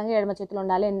ఖచ్చితంగా ఎడమ చేతులు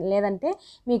ఉండాలి, లేదంటే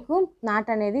మీకు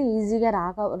నాట్ అనేది ఈజీగా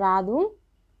రాదు.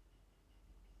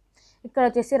 ఇక్కడ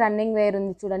వచ్చేసి రన్నింగ్ వేర్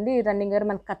ఉంది చూడండి. ఈ రన్నింగ్ వేర్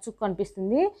మనకు ఖర్చు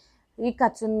కనిపిస్తుంది. ఈ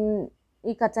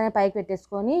ఖర్చు అనేది పైకి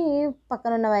పెట్టేసుకొని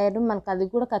పక్కన ఉన్న వైర్ మనకు అది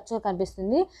కూడా ఖర్చు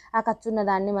కనిపిస్తుంది. ఆ ఖర్చు ఉన్న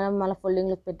దాన్ని మనం మళ్ళీ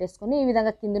ఫోల్డింగ్లోకి పెట్టేసుకొని ఈ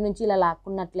విధంగా కింద నుంచి ఇలా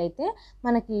లాక్కున్నట్లయితే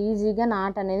మనకి ఈజీగా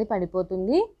నాట్ అనేది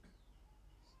పడిపోతుంది.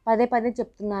 పదే పదే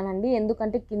చెప్తున్నానండి,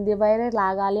 ఎందుకంటే కింది వైరే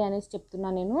లాగాలి అనేసి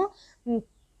చెప్తున్నాను నేను.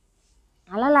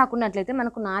 అలా లాక్కున్నట్లయితే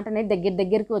మనకు నాట్ అనేది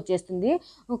దగ్గరికి వచ్చేస్తుంది.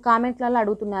 కామెంట్లలో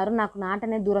అడుగుతున్నారు, నాకు నాట్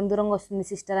అనేది దూరంగా వస్తుంది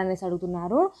సిస్టర్ అనేసి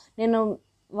అడుగుతున్నారు. నేను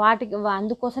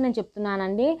అందుకోసం నేను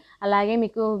చెప్తున్నానండి. అలాగే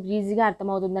మీకు ఈజీగా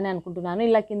అర్థమవుతుందని అనుకుంటున్నాను.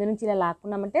 ఇలా కింద నుంచి ఇలా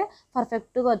లాక్కున్నామంటే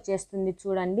పర్ఫెక్ట్గా వచ్చేస్తుంది.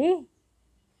 చూడండి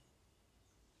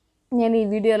నేను ఈ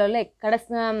వీడియోలలో ఎక్కడ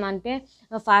అంటే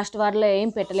ఫాస్ట్ వర్డ్లో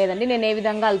ఏం పెట్టలేదండి. నేను ఏ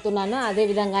విధంగా అల్లుతున్నానో అదే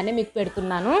విధంగానే మీకు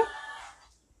పెడుతున్నాను.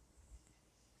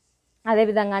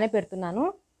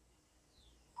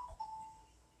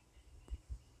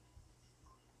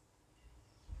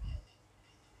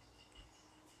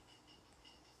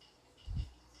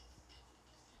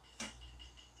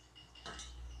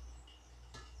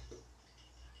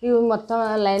 ఇవి మొత్తం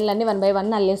లైన్లన్నీ 1 బై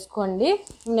 1 అల్లేసుకోండి.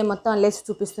 నేను మొత్తం అల్లేసి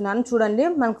చూపిస్తున్నాను చూడండి.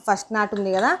 మనకు ఫస్ట్ నాట్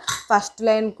ఉంది కదా, ఫస్ట్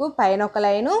లైన్కు పైన ఒక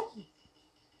లైను,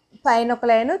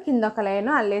 కింద ఒక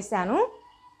లైను అల్లేసాను.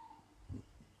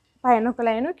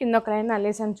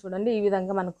 చూడండి ఈ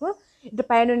విధంగా మనకు ఇటు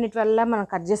పైన ఉన్నటి వల్ల మనం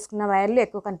కట్ చేసుకున్న వైర్లు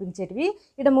ఎక్కువ కనిపించేటివి,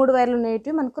 ఇటు 3 వైర్లు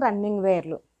ఉండేటివి మనకు రన్నింగ్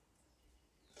వైర్లు.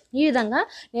 ఈ విధంగా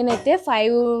నేనైతే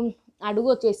 5 అడుగు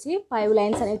వచ్చేసి 5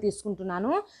 లైన్స్ అనేవి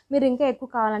తీసుకుంటున్నాను. మీరు ఇంకా ఎక్కువ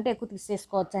కావాలంటే ఎక్కువ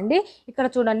తీసేసుకోవచ్చండి. ఇక్కడ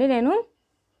చూడండి నేను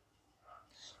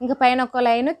ఇంకా పైన ఒక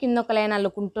లైన్, కింద ఒక లైన్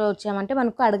అల్లుకుంటూ వచ్చామంటే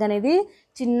మనకు అడుగు అనేది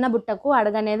చిన్న బుట్టకు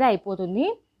అడుగు అనేది అయిపోతుంది.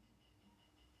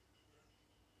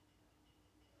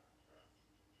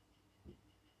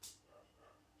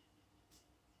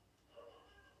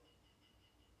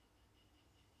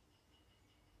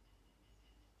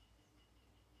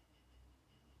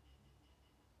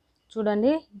 చూడండి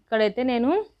ఇక్కడైతే నేను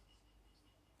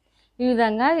ఈ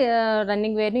విధంగా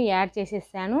రన్నింగ్ వేర్ని యాడ్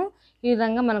చేసేసాను. ఈ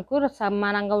విధంగా మనకు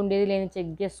సమానంగా ఉండేది లేని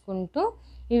చెక్ చేసుకుంటూ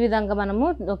ఈ విధంగా మనము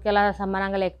ఒకేలా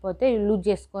సమానంగా లేకపోతే లూజ్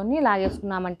చేసుకొని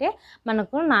లాగేసుకున్నామంటే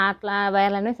మనకు నాట్ల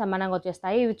వైర్లు అనేవి సమానంగా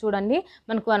వచ్చేస్తాయి. ఇవి చూడండి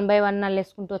మనకు 1 బై 1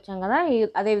 అల్లేసుకుంటూ వచ్చాం కదా,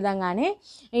 అదే విధంగానే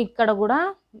ఇక్కడ కూడా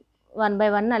 1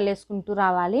 బై 1 అల్లేసుకుంటూ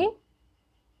రావాలి.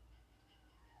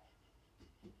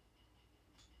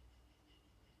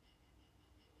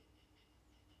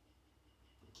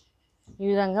 ఈ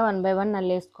విధంగా 1 బై 1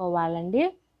 అల్లేసుకోవాలండి.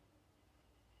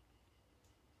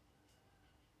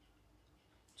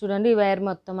 చూడండి ఈ వైర్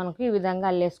మొత్తం మనకు ఈ విధంగా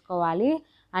అల్లేసుకోవాలి.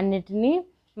 అన్నిటినీ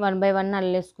 1 బై 1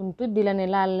 అల్లేసుకుంటూ దీనిని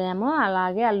ఎలా అల్లామో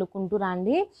అలాగే అల్లుకుంటూ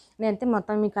రండి. నేనైతే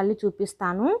మొత్తం మీకు అల్లి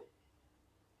చూపిస్తాను.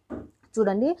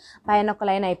 చూడండి పైన ఒక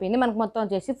లైన్ అయిపోయింది. మనకు మొత్తం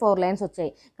వచ్చేసి 4 లైన్స్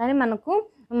వచ్చాయి. కానీ మనకు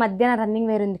మధ్యాహ్నం రన్నింగ్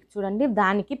వేర్ ఉంది చూడండి,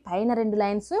 దానికి పైన 2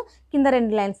 లైన్స్, కింద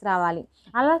 2 లైన్స్ రావాలి.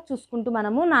 అలా చూసుకుంటూ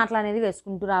మనము నాట్లు అనేది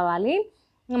వేసుకుంటూ రావాలి.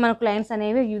 మనకు లైన్స్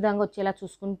అనేవి ఈ విధంగా వచ్చేలా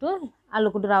చూసుకుంటూ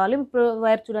అల్లుకుంటూ రావాలి. ఇప్పుడు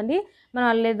వైర్ చూడండి, మనం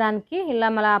అల్లేదానికి ఇలా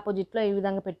మళ్ళీ ఆపోజిట్లో ఈ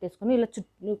విధంగా పెట్టేసుకొని ఇలా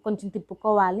కొంచెం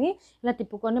తిప్పుకోవాలి. ఇలా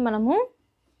తిప్పుకొని మనము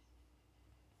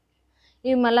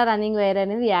ఇవి మళ్ళీ రన్నింగ్ వైర్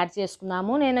అనేది యాడ్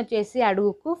చేసుకున్నాము. నేను వచ్చేసి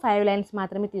అడుగుకు 5 లైన్స్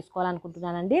మాత్రమే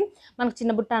తీసుకోవాలనుకుంటున్నానండి. మనకు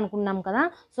చిన్న బుట్ట అనుకున్నాం కదా,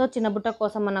 సో చిన్న బుట్ట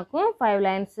కోసం మనకు 5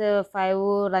 లైన్స్ 5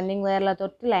 రన్నింగ్ వైర్లతో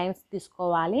లైన్స్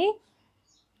తీసుకోవాలి.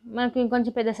 మనకు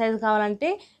ఇంకొంచెం పెద్ద సైజు కావాలంటే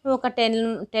ఒక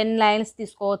 10 లైన్స్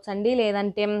తీసుకోవచ్చండి.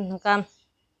 లేదంటే ఇంకా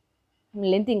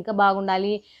లెంత్ ఇంకా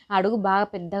బాగుండాలి, అడుగు బాగా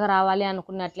పెద్దగా రావాలి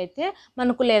అనుకున్నట్లయితే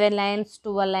మనకు 11 లైన్స్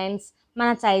 12 లైన్స్ మన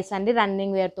సైజ్ అండి.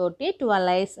 రన్నింగ్ వేర్ తోటి 12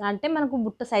 లైన్స్ అంటే మనకు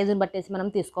బుట్ట సైజుని బట్టేసి మనం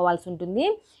తీసుకోవాల్సి ఉంటుంది.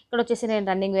 ఇక్కడ వచ్చేసి నేను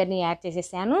రన్నింగ్ వేర్ని యాడ్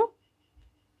చేసేసాను.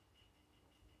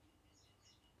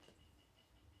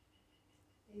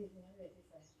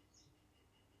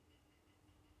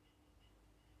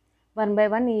 వన్ బై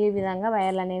వన్ ఈ విధంగా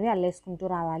వైర్లు అనేవి అల్లేసుకుంటూ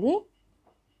రావాలి.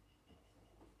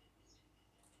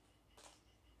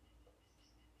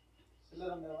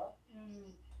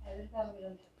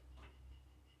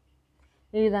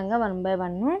 ఈ విధంగా వన్ బై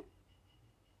వన్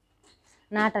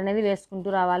నాట్ అనేది వేసుకుంటూ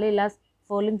రావాలి. ఇలా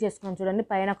ఫోల్డింగ్ చేసుకున్నాం చూడండి,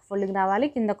 పైన ఒక ఫోల్డింగ్ రావాలి,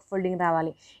 కింద ఒక ఫోల్డింగ్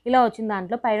రావాలి. ఇలా వచ్చిన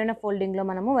దాంట్లో పైన ఫోల్డింగ్లో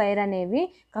మనము వైర్ అనేవి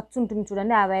ఖర్చు ఉంటుంది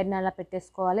చూడండి, ఆ వైర్ని అలా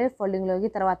పెట్టేసుకోవాలి ఫోల్డింగ్లోకి.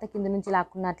 తర్వాత కింద నుంచి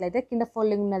లాక్కున్నట్లయితే, కింద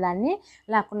ఫోల్డింగ్ ఉన్న దాన్ని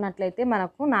లాక్కున్నట్లయితే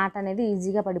మనకు నాట్ అనేది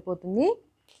ఈజీగా పడిపోతుంది.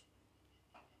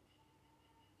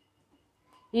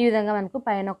 ఈ విధంగా మనకు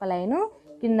పైన ఒక లైను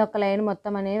కింద ఒక లైన్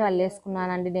మొత్తం అనేవి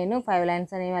అల్లేసుకున్నానండి. నేను 5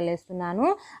 లైన్స్ అనేవి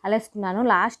అల్లేసుకున్నాను.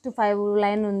 లాస్ట్ 5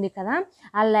 లైన్ ఉంది కదా,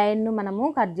 ఆ లైన్ను మనము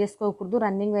కట్ చేసుకోకూడదు.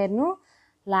 రన్నింగ్ వైర్ను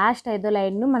లాస్ట్ 5వ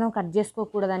లైన్ను మనం కట్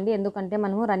చేసుకోకూడదండి. ఎందుకంటే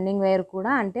మనము రన్నింగ్ వైర్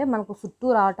కూడా అంటే మనకు చుట్టూ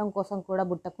రావటం కోసం కూడా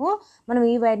బుట్టకు మనం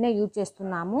ఈ వైర్నే యూజ్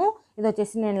చేస్తున్నాము. ఇది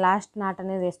వచ్చేసి నేను లాస్ట్ నాట్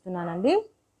అనేది వేస్తున్నానండి.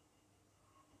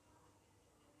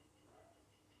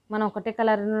 మనం ఒకటే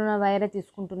కలర్ వైరే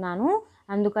తీసుకుంటున్నాను,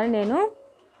 అందుకని నేను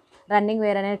రన్నింగ్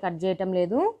వేర్ అనేది కట్ చేయటం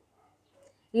లేదు.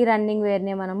 ఈ రన్నింగ్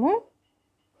వేర్నే మనము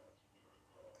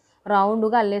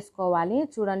రౌండ్గా అల్లేసుకోవాలి.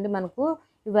 చూడండి, మనకు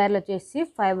ఈ వైర్లు వచ్చేసి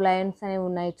 5 లైన్స్ అనేవి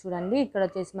ఉన్నాయి చూడండి. ఇక్కడ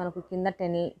వచ్చేసి మనకు కింద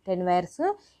 10 వైర్స్,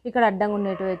 ఇక్కడ అడ్డంగా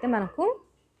ఉండేటివి అయితే మనకు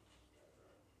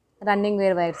రన్నింగ్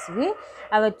వేర్ వైర్స్ ఇవి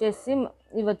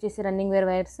వచ్చేసి రన్నింగ్ వేర్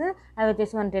వైర్స్, అవి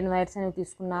వచ్చేసి మనం 10 వైర్స్ అనేవి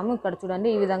తీసుకున్నాము. ఇక్కడ చూడండి,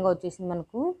 ఈ విధంగా వచ్చేసింది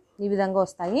మనకు, ఈ విధంగా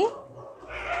వస్తాయి.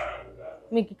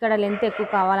 మీకు ఇక్కడ లెంత్ ఎక్కువ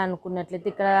కావాలనుకున్నట్లయితే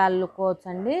ఇక్కడ అల్లుకోవచ్చు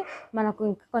అండి. మనకు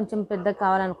ఇంకా కొంచెం పెద్దగా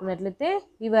కావాలనుకున్నట్లయితే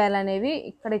ఈ వైర్లు అనేవి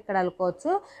ఇక్కడ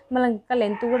అల్లుకోవచ్చు. మనకి ఇంకా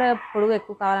లెంత్ కూడా పొడవు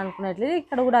ఎక్కువ కావాలనుకున్నట్లయితే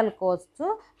ఇక్కడ కూడా అల్లుకోవచ్చు.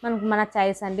 మనకు మన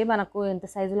చాయిస్ అండి, మనకు ఎంత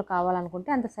సైజులో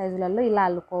కావాలనుకుంటే అంత సైజులలో ఇలా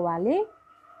అల్లుకోవాలి.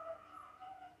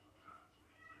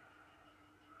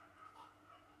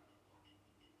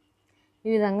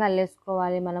 ఈ విధంగా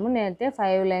అల్లేసుకోవాలి మనము. నేనైతే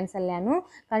 5 లైన్స్ అల్లాను,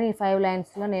 కానీ ఈ 5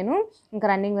 లైన్స్లో నేను ఇంకా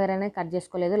రన్నింగ్ వేర్ అనేది కట్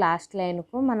చేసుకోలేదు. లాస్ట్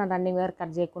లైన్కు మనం రన్నింగ్ వేర్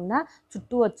కట్ చేయకుండా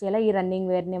చుట్టూ వచ్చేలా ఈ రన్నింగ్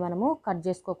వేర్ని మనము కట్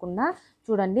చేసుకోకుండా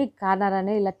చూడండి, కార్నర్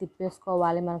అనేది ఇలా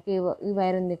తిప్పేసుకోవాలి. మనకి ఈ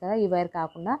వైర్ ఉంది కదా, ఈ వైర్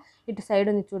కాకుండా ఇటు సైడ్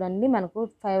ఉంది చూడండి, మనకు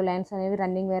 5 లైన్స్ అనేవి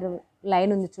రన్నింగ్ వేర్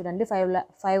లైన్ ఉంది చూడండి,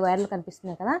 5 వైర్లు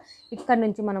కనిపిస్తున్నాయి కదా, ఇక్కడ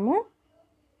నుంచి మనము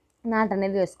నాట్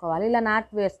అనేది వేసుకోవాలి. ఇలా నాట్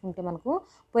వేసుకుంటే మనకు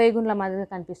పొయ్యిగుండ్ల మాదిరిగా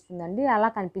కనిపిస్తుందండి, అలా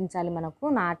కనిపించాలి మనకు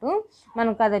నాటు.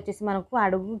 మనకు అది వచ్చేసి మనకు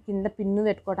అడుగు కింద పిన్ను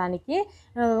పెట్టుకోవడానికి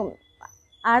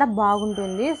ఆడ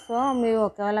బాగుంటుంది. సో మీరు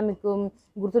ఒకవేళ మీకు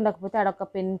గుర్తుండకపోతే ఆడొక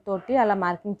పెన్ తోటి అలా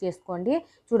మార్కింగ్ చేసుకోండి.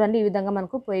 చూడండి, ఈ విధంగా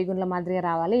మనకు పొయ్యిగుండ్ల మాదిరిగా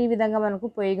రావాలి. ఈ విధంగా మనకు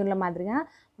పొయ్యిగుండ్ల మాదిరిగా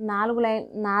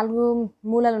 4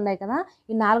 మూలలు ఉన్నాయి కదా,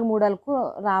 ఈ 4 మూలలకు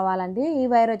రావాలండి. ఈ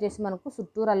వైర్ వచ్చేసి మనకు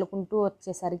చుట్టూరు అల్లుకుంటూ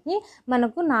వచ్చేసరికి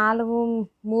మనకు 4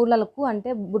 మూలలకు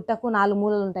అంటే బుట్టకు 4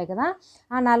 మూలలు ఉంటాయి కదా,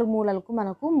 ఆ 4 మూలలకు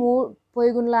మనకు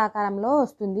పొయ్యిగుండ్ల ఆకారంలో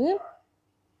వస్తుంది.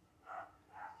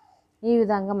 ఈ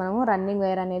విధంగా మనము రన్నింగ్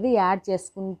వైర్ అనేది యాడ్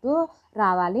చేసుకుంటూ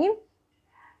రావాలి.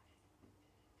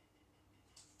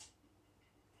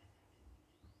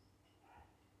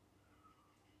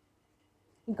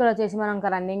 ఇక్కడ వచ్చేసి మనం ఇంకా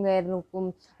రన్నింగ్ వైర్ను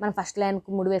మనం ఫస్ట్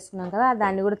లైన్కు ముడి వేసుకున్నాం కదా,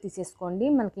 దాన్ని కూడా తీసేసుకోండి.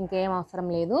 మనకి ఇంకేం అవసరం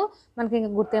లేదు, మనకి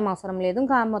ఇంకా గుర్తేం అవసరం లేదు.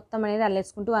 ఇంకా మొత్తం అనేది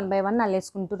అల్లేసుకుంటూ 1 బై 1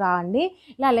 అల్లేసుకుంటూ రావండి.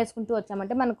 ఇలా అల్లేసుకుంటూ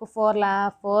వచ్చామంటే మనకు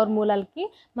 4 మూలలకి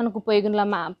మనకు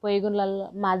పొయ్యిగుండ్ల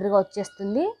మాదిరిగా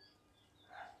వచ్చేస్తుంది.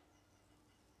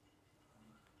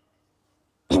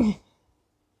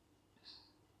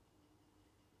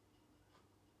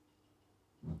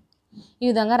 ఈ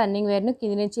విధంగా రన్నింగ్ వైర్ను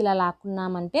కింది నుంచి ఇలా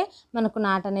లాక్కున్నామంటే మనకు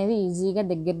నాట్ అనేది ఈజీగా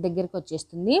దగ్గరికి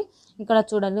వచ్చేస్తుంది. ఇక్కడ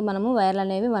చూడండి, మనము వైర్లు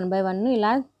అనేవి 1 బై 1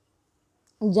 ఇలా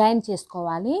జాయిన్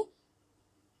చేసుకోవాలి.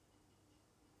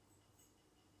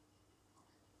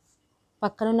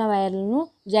 పక్కనున్న వైర్లను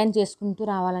జాయిన్ చేసుకుంటూ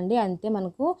రావాలండి. అంతే,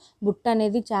 మనకు బుట్ట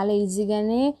అనేది చాలా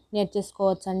ఈజీగానే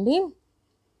నేర్చేసుకోవచ్చండి.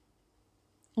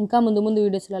 ఇంకా ముందు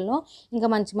వీడియోస్లలో ఇంకా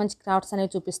మంచి క్రాఫ్ట్స్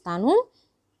అనేవి చూపిస్తాను.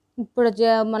 ఇప్పుడు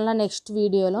మళ్ళీ నెక్స్ట్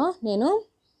వీడియోలో నేను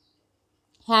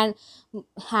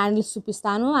హ్యాండిల్స్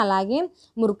చూపిస్తాను, అలాగే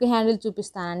మురికి హ్యాండిల్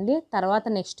చూపిస్తానండి. తర్వాత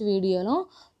నెక్స్ట్ వీడియోలో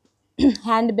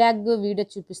హ్యాండ్ బ్యాగ్ వీడియో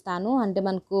చూపిస్తాను. అంటే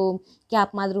మనకు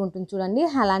క్యాప్ మాదిరి ఉంటుంది చూడండి,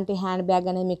 అలాంటి హ్యాండ్ బ్యాగ్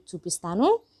అనేది మీకు చూపిస్తాను.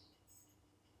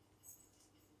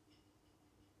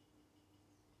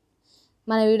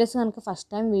 మన వీడియోస్ కనుక ఫస్ట్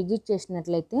టైం విజిట్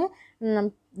చేసినట్లయితే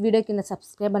వీడియో కింద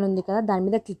సబ్స్క్రైబ్ అని ఉంది కదా, దాని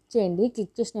మీద క్లిక్ చేయండి.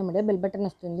 క్లిక్ చేసిన వెంటనే బెల్ బటన్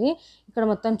వస్తుంది. ఇక్కడ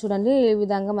మొత్తం చూడండి ఈ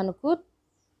విధంగా మనకు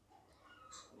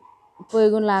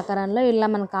పొయ్యిగుండ్ల ఆకారంలో ఇలా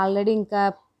మనకు ఆల్రెడీ ఇంకా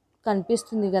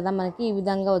కనిపిస్తుంది కదా, మనకి ఈ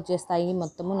విధంగా వచ్చేస్తాయి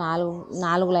మొత్తము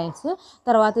నాలుగు లైన్స్.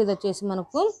 తర్వాత ఇది వచ్చేసి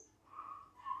మనకు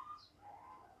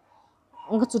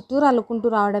ఇంకా చుట్టూరు అల్లుకుంటూ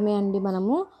రావడమే అండి.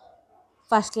 మనము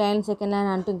ఫస్ట్ లైన్ సెకండ్ లైన్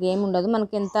అంటూ గేమ్ ఉండదు.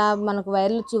 మనకు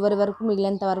వైర్లు చివరి వరకు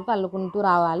మిగిలేంత వరకు అల్లుకుంటూ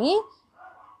రావాలి.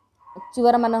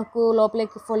 చివర మనకు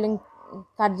లోపలికి ఫోల్డింగ్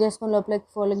కట్ చేసుకొని లోపలికి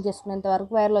ఫోల్డింగ్ చేసుకునేంత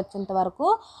వరకు, వైర్లు వచ్చేంత వరకు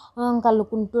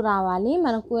కలుపుకుంటూ రావాలి.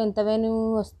 మనకు ఎంత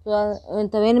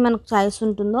వేణి మనకు చాయిస్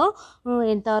ఉంటుందో,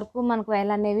 ఎంతవరకు మనకు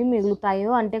వైర్లు అనేవి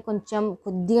మిగులుతాయో, అంటే కొంచెం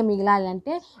కొద్దిగా మిగిలాలి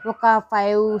అంటే ఒక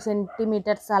 5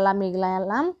 సెంటీమీటర్స్ అలా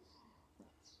మిగిలాల,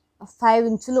 5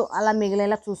 ఇంచులు అలా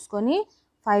మిగిలేలా చూసుకొని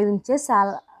 5 ఇంచెస్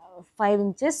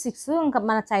 6 ఇంకా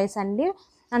మన చాయిస్ అండి,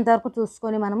 అంతవరకు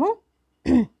చూసుకొని మనము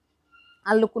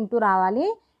అల్లుకుంటూ రావాలి.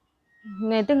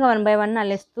 నేనైతే ఇంకా 1 బై 1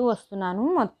 అల్లేస్తూ వస్తున్నాను.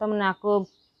 మొత్తం నాకు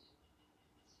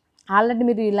ఆల్రెడీ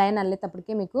మీరు ఈ లైన్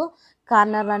అల్లేటప్పటికే మీకు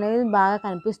కార్నర్ అనేది బాగా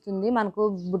కనిపిస్తుంది. మనకు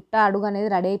బుట్ట అడుగు అనేది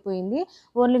రెడీ అయిపోయింది.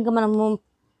 ఓన్లీ ఇంకా మనము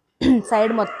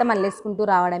సైడ్ మొత్తం అల్లేసుకుంటూ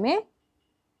రావడమే.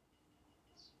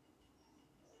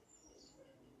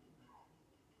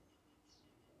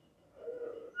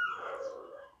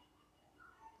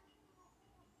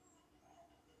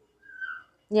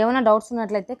 ఏమైనా డౌట్స్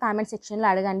ఉన్నట్లయితే కామెంట్ సెక్షన్లో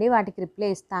అడగండి, వాటికి రిప్లై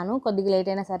ఇస్తాను. కొద్దిగా లేట్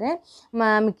అయినా సరే,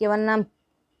 మీకు ఏమన్నా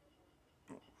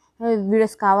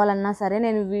వీడియోస్ కావాలన్నా సరే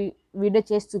నేను వీడియో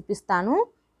చేసి చూపిస్తాను.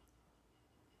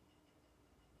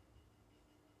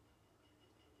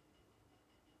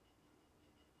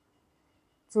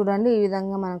 చూడండి ఈ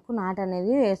విధంగా మనకు నాట్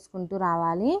అనేది వేసుకుంటూ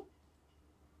రావాలి.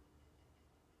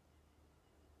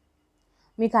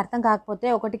 మీకు అర్థం కాకపోతే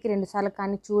 1కి 2 సార్లు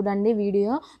కానీ చూడండి,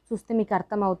 వీడియో చూస్తే మీకు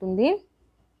అర్థం అవుతుంది.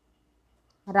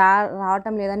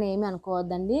 రావటం లేదని ఏమీ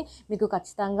అనుకోవద్దండి. మీకు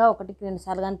ఖచ్చితంగా 1కి 2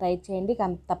 సార్లు కానీ ట్రై చేయండి,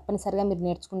 తప్పనిసరిగా మీరు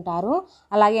నేర్చుకుంటారు.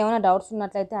 అలాగే ఏమైనా డౌట్స్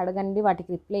ఉన్నట్లయితే అడగండి, వాటికి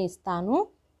రిప్లై ఇస్తాను.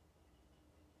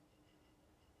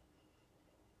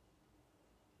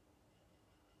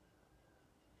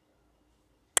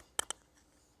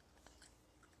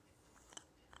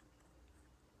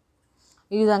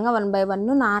 ఈ విధంగా 1 బై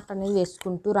 1 నాట్ అనేది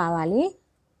వేసుకుంటూ రావాలి.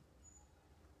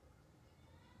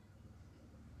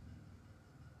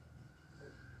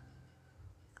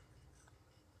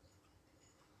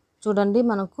 చూడండి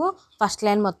మనకు ఫస్ట్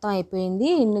లైన్ మొత్తం అయిపోయింది.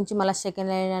 ఇన్ని నుంచి మళ్ళీ సెకండ్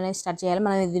లైన్ అనేది స్టార్ట్ చేయాలి.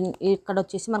 మనం ఇక్కడ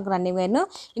వచ్చేసి మనకు రన్నింగ్ లైన్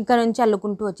ఇక్కడ నుంచి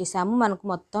అల్లుకుంటూ వచ్చేసాము. మనకు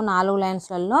మొత్తం 4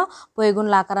 లైన్స్లలో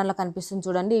పొయ్యిగుండ్ల ఆకారంలో కనిపిస్తుంది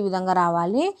చూడండి, ఈ విధంగా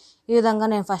రావాలి. ఈ విధంగా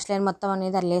నేను ఫస్ట్ లైన్ మొత్తం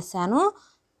అనేది అల్లేసాను.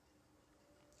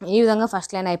 ఈ విధంగా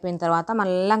ఫస్ట్ లైన్ అయిపోయిన తర్వాత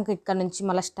మళ్ళీ ఇక్కడ నుంచి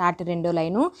మళ్ళీ స్టార్ట్ 2వ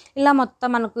లైను. ఇలా మొత్తం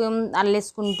మనకు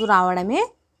అల్లేసుకుంటూ రావడమే,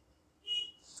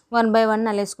 1 బై 1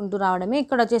 అల్లేసుకుంటూ రావడమే.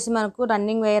 ఇక్కడ వచ్చేసి మనకు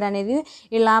రన్నింగ్ వైర్ అనేది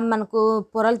ఇలా మనకు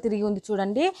పొరలు తిరిగి ఉంది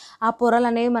చూడండి, ఆ పొరలు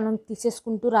అనేవి మనం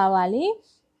తీసేసుకుంటూ రావాలి.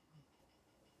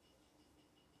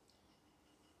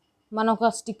 మనం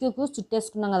ఒక స్టిక్కు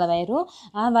చుట్టేసుకున్నాం కదా వైరు,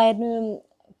 ఆ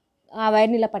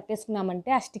వైర్ని ఇలా పట్టేసుకున్నామంటే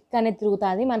ఆ స్టిక్ అనేది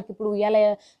తిరుగుతుంది. మనకి ఇప్పుడు ఉయ్యాల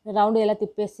రౌండ్ ఎలా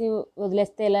తిప్పేసి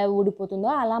వదిలేస్తే ఎలా ఊడిపోతుందో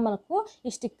అలా మనకు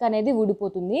ఈ స్టిక్ అనేది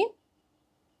ఊడిపోతుంది.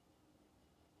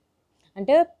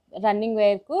 అంటే రన్నింగ్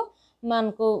వైర్కు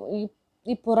మనకు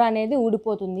ఈ పొర అనేది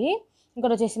ఊడిపోతుంది. ఇక్కడ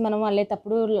వచ్చేసి మనం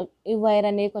అల్లేటప్పుడు ఈ వైర్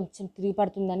అనేది కొంచెం తిరిగి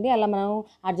పడుతుందండి, అలా మనం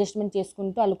అడ్జస్ట్మెంట్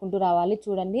చేసుకుంటూ అల్లుకుంటూ రావాలి.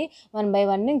 చూడండి 1 బై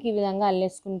 1 ఇంక ఈ విధంగా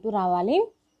అల్లేసుకుంటూ రావాలి.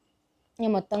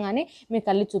 మొత్తం కానీ మీకు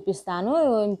అల్లి చూపిస్తాను.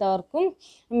 ఇంతవరకు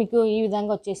మీకు ఈ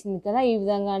విధంగా వచ్చేసింది కదా, ఈ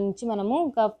విధంగా నుంచి మనము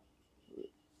ఇంకా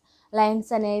లైన్స్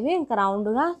అనేవి ఇంకా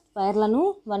రౌండ్గా వైర్లను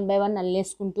 1 బై 1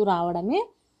 అల్లేసుకుంటూ రావడమే.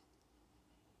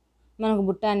 మనకు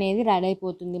బుట్ట అనేది రెడీ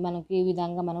అయిపోతుంది. మనకు ఈ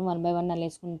విధంగా మనం 1 బై 1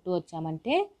 అల్లేసుకుంటూ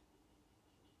వచ్చామంటే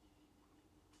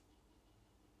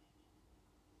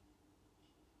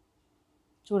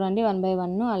చూడండి 1 బై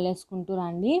 1 అల్లేసుకుంటూ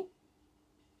రండి.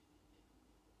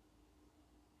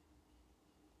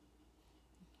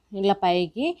 ఇలా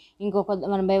పైకి ఇంకొక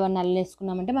 1 బై 1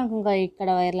 అల్లేసుకున్నామంటే మనకు ఇంకా ఇక్కడ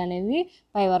వైర్లు అనేవి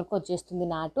పై వరకు వచ్చేస్తుంది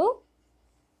నాటు.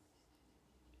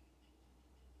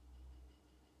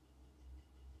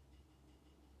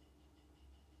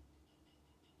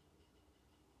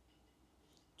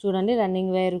 చూడండి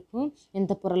రన్నింగ్ వైర్కు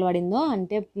ఎంత పొరలు పడిందో,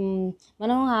 అంటే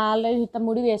మనం ఆల్రెడీ ఇట్లా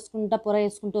ముడి వేసుకుంటా పొర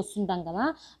వేసుకుంటూ వస్తుంటాం కదా,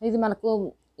 ఇది మనకు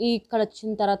ఇక్కడ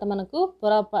వచ్చిన తర్వాత మనకు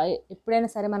పొర ఎప్పుడైనా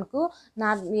సరే మనకు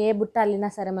ఏ బుట్ట అల్లినా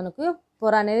సరే మనకు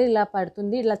పొర అనేది ఇలా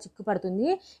పడుతుంది, ఇలా చిక్కు పడుతుంది.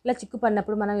 ఇలా చిక్కు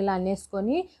పడినప్పుడు మనం ఇలా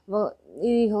అనేసుకొని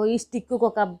ఈ స్టిక్కు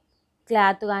ఒక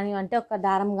క్లాత్ కానీ అంటే ఒక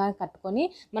దారం కానీ కట్టుకొని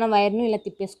మనం వైర్ను ఇలా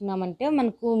తిప్పేసుకున్నామంటే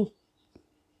మనకు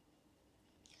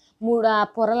ఆ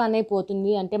పొరలు అనేవి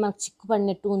పోతుంది. అంటే మనకు చిక్కు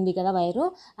పడినట్టు ఉంది కదా వైరు,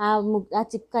 ఆ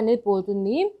చిక్కు అనేది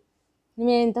పోతుంది.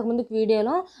 నేను ఇంతకుముందు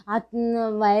వీడియోలో ఆ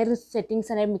వైర్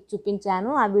సెట్టింగ్స్ అనేవి మీకు చూపించాను,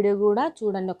 ఆ వీడియో కూడా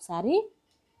చూడండి ఒకసారి.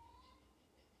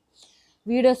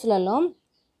 వీడియోస్లలో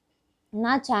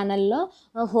నా ఛానల్లో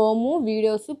హోము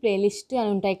వీడియోస్ ప్లేలిస్ట్ అని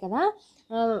ఉంటాయి కదా,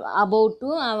 అబౌట్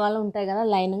అలా ఉంటాయి కదా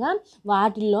లైన్గా,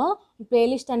 వాటిల్లో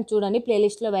ప్లేలిస్ట్ అని చూడండి.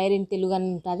 ప్లేలిస్ట్లో వైర్ ఇన్ తెలుగు అని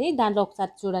ఉంటుంది, దాంట్లో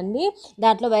ఒకసారి చూడండి.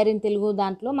 దాంట్లో వైర్ ఇన్ తెలుగు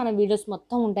దాంట్లో మన వీడియోస్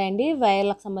మొత్తం ఉంటాయండి,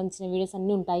 వైర్లకు సంబంధించిన వీడియోస్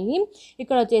అన్నీ ఉంటాయి.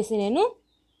 ఇక్కడ వచ్చేసి నేను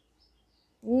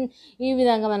ఈ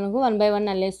విధంగా మనకు 1 by 1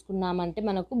 అల్లేసుకున్నామంటే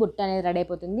మనకు బుట్ట అనేది రెడీ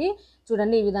అయిపోతుంది.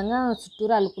 చూడండి ఈ విధంగా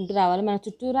చుట్టూరా అల్లుకుంటూ రావాలి. మన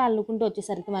చుట్టూరా అల్లుకుంటూ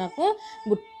వచ్చేసరికి మనకు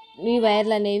ఈ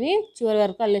వైర్లు అనేవి చివరి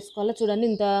వరకు అల్లేసుకోవాలి. చూడండి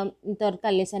ఇంతవరకు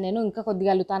అల్లేసాను నేను, ఇంకా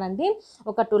కొద్దిగా అల్లుతానండి.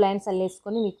 ఒక 2 lines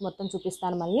అల్లేసుకొని మీకు మొత్తం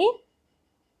చూపిస్తాను మళ్ళీ.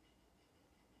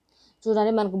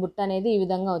 చూడండి మనకు బుట్ట అనేది ఈ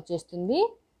విధంగా వచ్చేస్తుంది.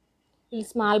 ఇది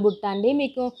స్మాల్ బుట్ట అండి.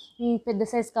 మీకు పెద్ద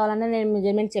సైజ్ కావాలన్నా నేను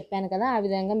మెజర్మెంట్ చెప్పాను కదా, ఆ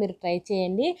విధంగా మీరు ట్రై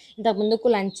చేయండి. ఇంతకుముందుకు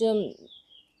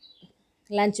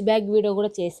లంచ్ బ్యాగ్ వీడియో కూడా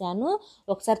చేశాను,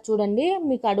 ఒకసారి చూడండి.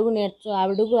 మీకు అడుగు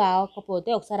రాకపోతే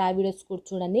ఒకసారి ఆ వీడియోస్ కూడా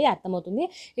చూడండి, అర్థమవుతుంది.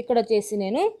 ఇక్కడ వచ్చేసి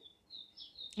నేను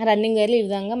రన్నింగ్ వైర్లు ఈ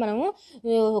విధంగా మనము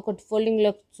ఒకటి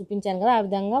ఫోల్డింగ్లో చూపించాను కదా, ఆ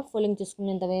విధంగా ఫోల్డింగ్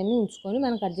చేసుకునేంత వైర్ని ఉంచుకొని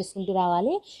మనం కట్ చేసుకుంటూ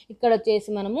రావాలి. ఇక్కడ వచ్చేసి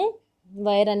మనము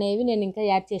వైర్ అనేవి నేను ఇంకా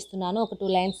యాడ్ చేస్తున్నాను, ఒక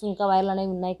 2 lines ఇంకా వైర్లు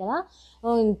అనేవి ఉన్నాయి కదా,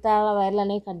 ఇంత వైర్లు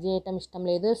అనేవి కట్ చేయటం ఇష్టం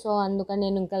లేదు. సో అందుకని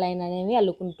నేను ఇంకా లైన్ అనేవి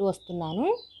అల్లుకుంటూ వస్తున్నాను.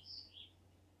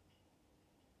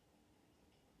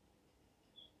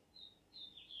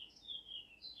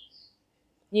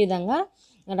 ఈ విధంగా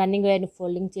రన్నింగ్ వైర్ని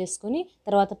ఫోల్డింగ్ చేసుకొని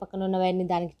తర్వాత పక్కన ఉన్న వైర్ని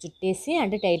దానికి చుట్టేసి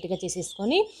అంటే టైట్గా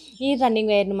చేసేసుకొని ఈ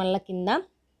రన్నింగ్ వైర్ని మళ్ళీ కింద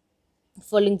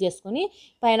ఫోల్డింగ్ చేసుకొని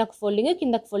పైన ఒక ఫోల్డింగ్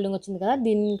కింద ఒక ఫోల్డింగ్ వచ్చింది కదా,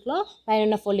 దీంట్లో పైన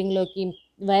ఉన్న ఫోల్డింగ్లోకి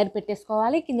వైర్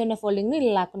పెట్టేసుకోవాలి. కింద ఉన్న ఫోల్డింగ్ని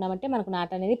ఇలా లాక్కున్నామంటే మనకు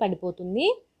నాట్ అనేది పడిపోతుంది.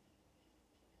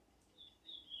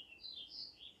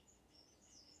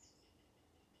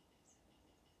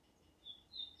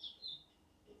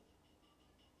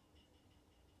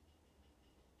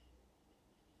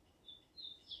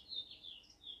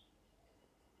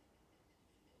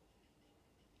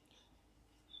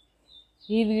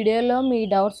 ఈ వీడియోలో మీ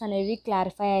డౌట్స్ అనేవి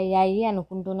క్లారిఫై అయ్యాయి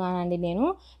అనుకుంటున్నానండి నేను.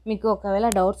 మీకు ఒకవేళ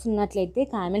డౌట్స్ ఉన్నట్లయితే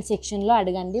కామెంట్ సెక్షన్లో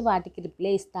అడగండి, వాటికి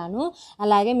రిప్లై ఇస్తాను.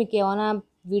 అలాగే మీకు ఏమైనా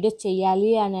వీడియోస్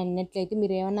చేయాలి అని అన్నట్లయితే,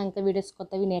 మీరు ఏమైనా ఇంకా వీడియోస్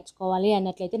కొత్తవి నేర్చుకోవాలి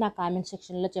అన్నట్లయితే నా కామెంట్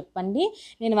సెక్షన్లో చెప్పండి,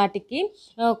 నేను వాటికి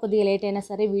కొద్దిగా లేట్ అయినా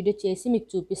సరే వీడియో చేసి మీకు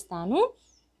చూపిస్తాను.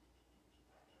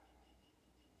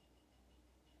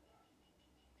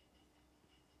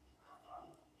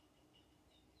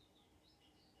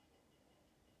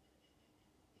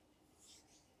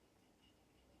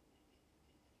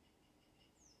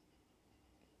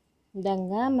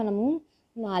 విధంగా మనము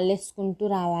అల్లేసుకుంటూ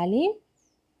రావాలి.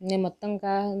 నేను మొత్తం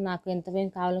నాకు ఎంత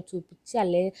కావాలో చూపించి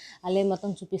అల్లే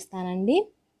మొత్తం చూపిస్తానండి.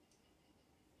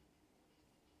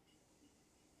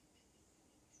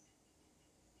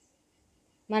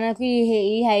 మనకు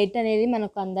ఈ హైట్ అనేది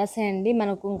మనకు అందాసే అండి.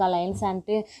 మనకు ఇంకా లైన్స్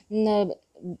అంటే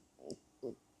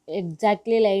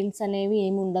ఎగ్జాక్ట్లీ లైన్స్ అనేవి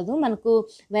ఏమి ఉండదు. మనకు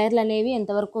వైర్లు అనేవి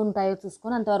ఎంతవరకు ఉంటాయో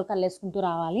చూసుకొని అంతవరకు అల్లేసుకుంటూ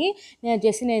రావాలి.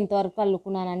 నేను ఇంతవరకు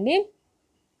అల్లుకున్నానండి.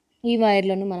 ఈ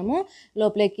వైర్లను మనము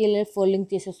లోపలికి ఫోల్డింగ్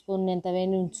చేసేసుకొని ఎంత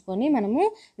వేని ఉంచుకొని మనము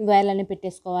వైర్లన్నీ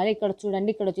పెట్టేసుకోవాలి. ఇక్కడ చూడండి,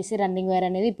 ఇక్కడ వచ్చేసి రన్నింగ్ వైర్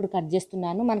అనేది ఇప్పుడు కట్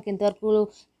చేస్తున్నాను. మనకి ఎంతవరకు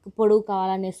పొడవు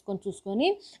కావాలని వేసుకొని చూసుకొని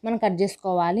మనం కట్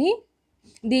చేసుకోవాలి.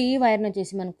 ఈ వైర్ని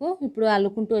వచ్చేసి మనకు ఇప్పుడు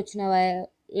అల్లుకుంటూ వచ్చిన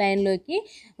లైన్లోకి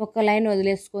ఒక లైన్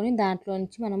వదిలేసుకొని దాంట్లో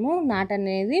నుంచి మనము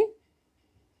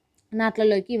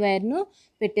నాట్లలోకి వైర్ను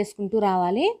పెట్టేసుకుంటూ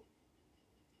రావాలి.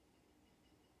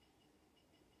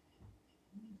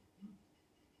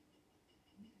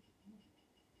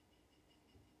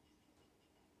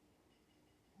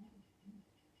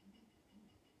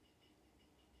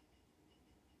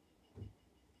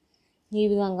 ఈ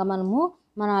విధంగా మనం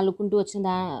అల్లుకుంటూ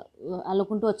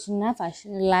వచ్చిన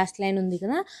లాస్ట్ లైన్ ఉంది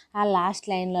కదా, ఆ లాస్ట్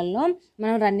లైన్లలో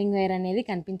మనం రన్నింగ్ వైర్ అనేది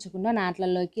కనిపించకుండా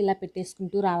నాట్లలోకి ఇలా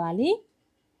పెట్టేసుకుంటూ రావాలి.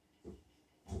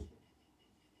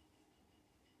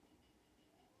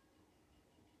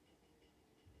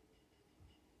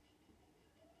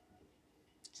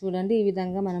 చూడండి ఈ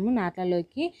విధంగా మనము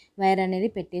నాట్లలోకి వైర్ అనేది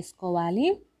పెట్టేసుకోవాలి.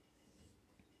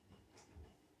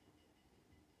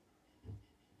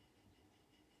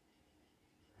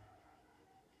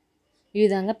 ఈ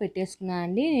విధంగా పెట్టేసుకున్నా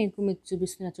అండి. మీకు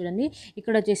చూపిస్తున్నా చూడండి.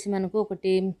 ఇక్కడ వచ్చేసి మనకు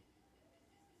ఒకటి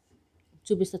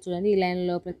చూపిస్తా చూడండి. ఈ లైన్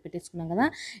లోపలికి పెట్టేసుకున్నాం కదా.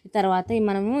 తర్వాత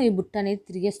మనము ఈ బుట్ట అనేది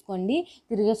తిరిగేసుకోండి.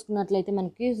 తిరిగేసుకున్నట్లయితే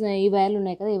మనకి ఈ వైర్లు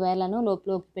ఉన్నాయి కదా, ఈ వైర్లను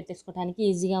లోపలికి పెట్టేసుకోవడానికి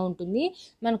ఈజీగా ఉంటుంది.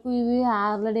 మనకు ఇవి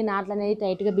ఆల్రెడీ నాట్లు అనేది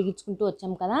టైట్గా బిగించుకుంటూ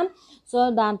వచ్చాం కదా. సో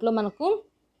దాంట్లో మనకు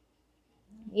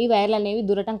ఈ వైర్లు అనేవి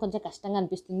దురటం కొంచెం కష్టంగా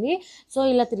అనిపిస్తుంది. సో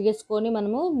ఇలా తిరిగేసుకొని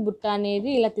మనము బుట్ట అనేది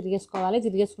ఇలా తిరిగేసుకోవాలి.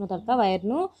 తిరిగేసుకున్న తర్వాత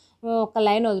వైర్ను ఒక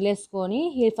లైన్ వదిలేసుకొని,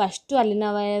 ఈ ఫస్ట్ అల్లిన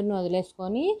వైర్ను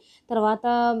వదిలేసుకొని తర్వాత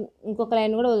ఇంకొక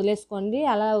లైన్ కూడా వదిలేసుకోండి.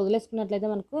 అలా వదిలేసుకున్నట్లయితే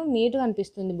మనకు నీట్గా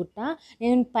అనిపిస్తుంది బుట్ట.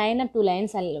 నేను పైన 2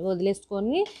 లైన్స్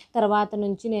వదిలేసుకొని తర్వాత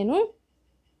నుంచి నేను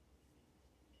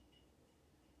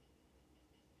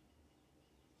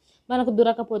మనకు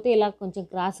దొరకకపోతే ఇలా కొంచెం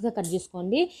క్రాస్గా కట్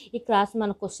చేసుకోండి. ఈ క్రాస్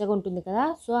మనకు కొచ్చగా ఉంటుంది కదా,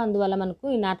 సో అందువల్ల మనకు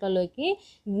ఈ నాట్లలోకి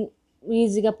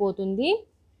ఈజీగా పోతుంది.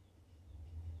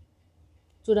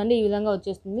 చూడండి ఈ విధంగా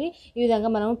వచ్చేస్తుంది. ఈ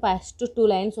విధంగా మనం ఫస్ట్ 2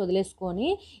 లైన్స్ వదిలేసుకొని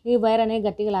ఈ వైర్ అనేది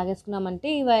గట్టిగా లాగేసుకున్నామంటే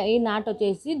ఈ నాట్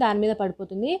వచ్చేసి దాని మీద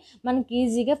పడిపోతుంది. మనకి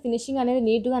ఈజీగా ఫినిషింగ్ అనేది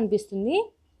నీట్గా అనిపిస్తుంది.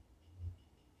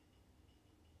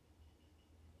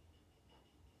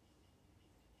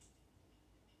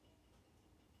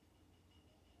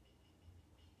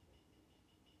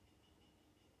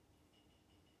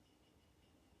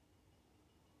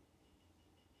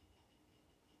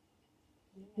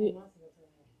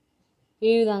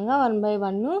 ఈ విధంగా 1 బై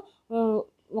 1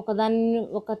 ఒకదాన్ని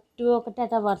ఒకటి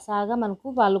అట్లా వరుసగా మనకు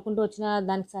అల్లుకుంటూ వచ్చిన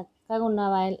దానికి చక్కగా ఉన్న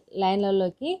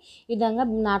లైన్లలోకి ఈ విధంగా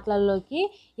నాట్లలోకి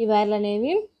ఈ వైర్లు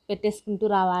అనేవి పెట్టేసుకుంటూ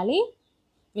రావాలి.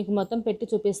 మీకు మొత్తం పెట్టి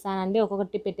చూపిస్తానండి.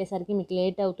 ఒక్కొక్కటి పెట్టేసరికి మీకు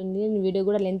లేట్ అవుతుంది. వీడియో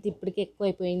కూడా లెంత్ ఇప్పటికే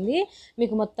ఎక్కువైపోయింది.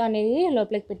 మీకు మొత్తం అనేది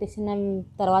లోపలికి పెట్టేసిన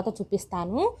తర్వాత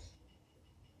చూపిస్తాను.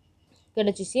 ఇక్కడ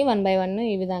వచ్చేసి 1 బై 1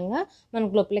 ఈ విధంగా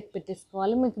మనకు లోపలికి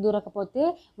పెట్టేసుకోవాలి. మీకు దొరకకపోతే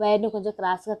వైర్ని కొంచెం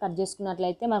క్రాస్గా కట్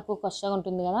చేసుకున్నట్లయితే మనకు కొత్తగా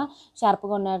ఉంటుంది కదా,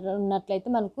 షార్ప్గా ఉన్నట్లయితే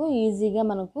మనకు ఈజీగా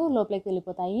మనకు లోపలికి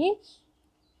వెళ్ళిపోతాయి.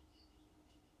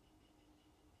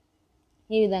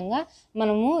 ఈ విధంగా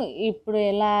మనము ఇప్పుడు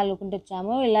ఎలా అల్లుకుంటూ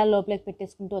వచ్చామో ఇలా లోపలికి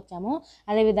పెట్టేసుకుంటూ వచ్చామో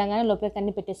అదే విధంగానే లోపలికి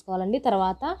అన్ని పెట్టేసుకోవాలండి.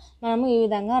 తర్వాత మనము ఈ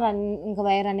విధంగా ఇంకా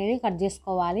వైర్ అనేది కట్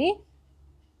చేసుకోవాలి.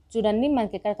 చూడండి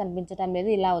మనకి ఎక్కడ కనిపించడం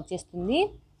లేదు, ఇలా వచ్చేస్తుంది.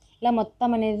 ఇలా మొత్తం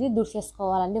అనేది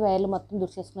దుర్చేసుకోవాలండి. వైర్లు మొత్తం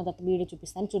దుర్చేసుకున్న తర్వాత వీడియో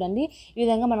చూపిస్తాను చూడండి. ఈ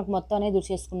విధంగా మనకు మొత్తం అనేది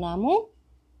దుర్చేసుకున్నాము.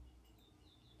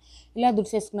 ఇలా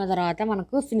దుర్చేసుకున్న తర్వాత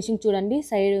మనకు ఫినిషింగ్ చూడండి,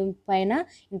 సైడ్ పైన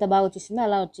ఇంత బాగా వచ్చేసిందో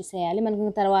అలా వచ్చేసేయాలి.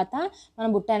 మనకు తర్వాత మనం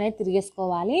బుట్ట అనేది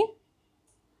తిరిగేసుకోవాలి.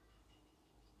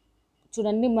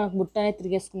 చూడండి మనకు బుట్ట అనేది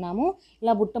తిరిగేసుకున్నాము.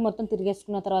 ఇలా బుట్ట మొత్తం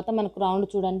తిరిగేసుకున్న తర్వాత మనకు రౌండ్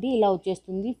చూడండి ఇలా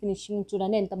వచ్చేస్తుంది. ఫినిషింగ్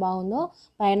చూడండి ఎంత బాగుందో.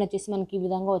 పైన వచ్చేసి మనకి ఈ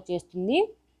విధంగా వచ్చేస్తుంది.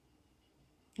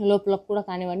 లోపల కూడా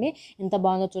కానివ్వండి ఎంత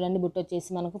బాగుందో చూడండి. బుట్ట వచ్చేసి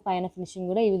మనకు పైన ఫినిషింగ్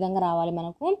కూడా ఈ విధంగా రావాలి.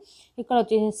 మనకు ఇక్కడ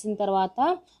వచ్చేసిన తర్వాత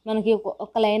మనకి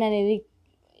ఒక లైన్ అనేది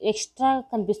ఎక్స్ట్రా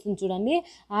కనిపిస్తుంది చూడండి.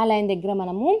 ఆ లైన్ దగ్గర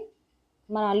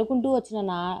మనం అల్లుకుంటూ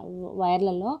వచ్చిన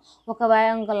వైర్లలో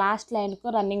ఒక లాస్ట్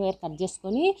లైన్కు రన్నింగ్ వైర్ కట్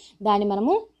చేసుకొని దాన్ని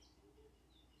మనము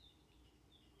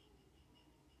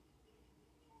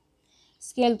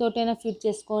స్కేల్ తోటైనా ఫిట్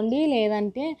చేసుకోండి.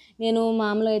 లేదంటే నేను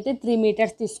మామూలుగా అయితే 3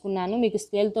 మీటర్స్ తీసుకున్నాను. మీకు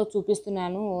స్కేల్తో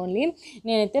చూపిస్తున్నాను ఓన్లీ.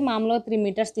 నేనైతే మామూలుగా 3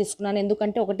 మీటర్స్ తీసుకున్నాను.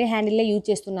 ఎందుకంటే ఒకటే హ్యాండిల్లే యూజ్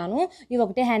చేస్తున్నాను. ఈ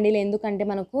ఒకటే హ్యాండిల్ ఎందుకంటే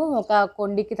మనకు ఒక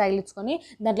కొండికి తగిలించుకొని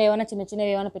దాంట్లో ఏమైనా చిన్న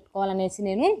చిన్నవి ఏమైనా పెట్టుకోవాలనేసి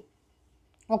నేను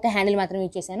ఒక హ్యాండిల్ మాత్రం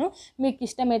యూజ్ చేశాను. మీకు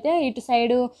ఇష్టమైతే ఇటు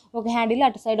సైడ్ ఒక హ్యాండిల్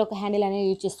అటు సైడ్ ఒక హ్యాండిల్ అనేది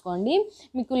యూజ్ చేసుకోండి.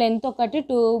 మీకు లెంత్ ఒకటి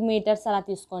 2 మీటర్స్ అలా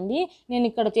తీసుకోండి. నేను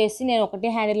ఇక్కడ వచ్చేసి ఒకటే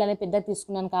హ్యాండిల్ అనేది పెద్దగా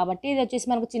తీసుకున్నాను కాబట్టి ఇది వచ్చేసి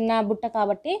మనకు చిన్న బుట్ట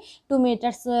కాబట్టి 2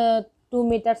 మీటర్స్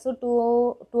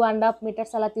 2.5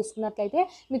 మీటర్స్ అలా తీసుకున్నట్లయితే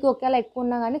మీకు ఒకవేళ ఎక్కువ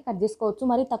ఉన్నా కానీ కట్ చేసుకోవచ్చు.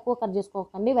 మరి తక్కువ కట్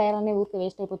చేసుకోకండి, వైర్ అనేది ఊరికి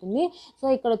వేస్ట్ అయిపోతుంది. సో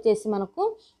ఇక్కడ వచ్చేసి మనకు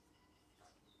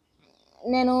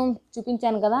నేను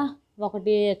చూపించాను కదా,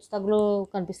 ఒకటి తగులు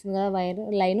కనిపిస్తుంది కదా వైర్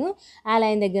లైను, ఆ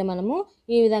లైన్ దగ్గర మనము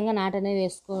ఈ విధంగా నాట్ అనేది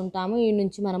వేసుకుంటాము. ఈ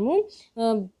నుంచి మనము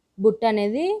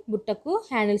బుట్టకు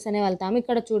హ్యాండిల్స్ అనేవి వెళ్తాము.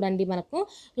 ఇక్కడ చూడండి మనకు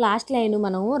లాస్ట్ లైన్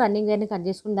మనము రన్నింగ్ వైర్ని కట్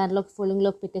చేసుకుని దాంట్లోకి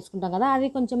ఫోల్డింగ్లోకి పెట్టేసుకుంటాం కదా, అది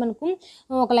కొంచెం మనకు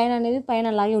ఒక లైన్ అనేది పైన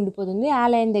అలాగే ఉండిపోతుంది. ఆ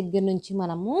లైన్ దగ్గర నుంచి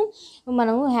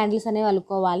మనము హ్యాండిల్స్ అనేవి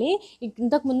అల్లుకోవాలి.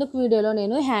 ఇంతకు ముందుకు వీడియోలో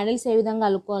నేను హ్యాండిల్స్ ఏ విధంగా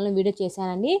అల్లుకోవాలని వీడియో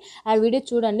చేశానండి. ఆ వీడియో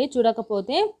చూడండి.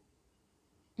 చూడకపోతే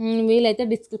వీలైతే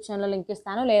డిస్క్రిప్షన్లో లింక్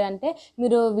ఇస్తాను, లేదంటే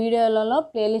మీరు వీడియోలలో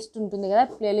ప్లేలిస్ట్ ఉంటుంది కదా,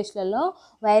 ప్లేలిస్ట్లలో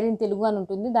వైరింగ్ తెలుగు అని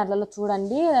ఉంటుంది, దాంట్లో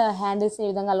చూడండి. హ్యాండిల్స్ ఏ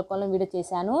విధంగా అల్లుకోవాలని వీడియో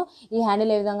చేశాను. ఈ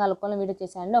హ్యాండిల్ ఏ విధంగా అల్లుకోవాలని వీడియో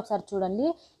చేశానండి, ఒకసారి చూడండి.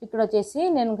 ఇక్కడ వచ్చేసి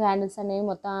నేను హ్యాండిల్స్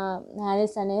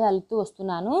అనేవి అల్లుతూ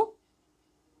వస్తున్నాను.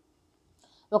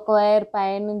 ఒక వైర్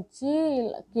పైనుంచి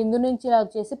కింద నుంచి ఇలా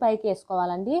వచ్చేసి పైకి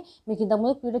వేసుకోవాలండి. మీకు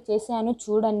ఇంతకుముందు వీడియో చేశాను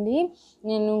చూడండి.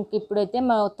 నేను ఇప్పుడైతే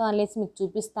మొత్తం అల్లేసి మీకు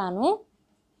చూపిస్తాను.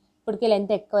 ఇప్పటికే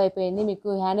లెంత్ ఎక్కువ అయిపోయింది. మీకు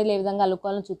హ్యాండిల్ ఏ విధంగా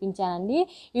అల్లుకోవాలని చూపించానండి.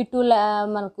 ఈ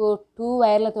మనకు 2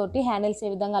 వైర్లతోటి హ్యాండిల్స్ ఏ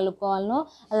విధంగా అల్లుకోవాలనో,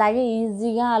 అలాగే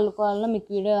ఈజీగా అల్లుకోవాలనో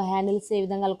మీకు హ్యాండిల్స్ ఏ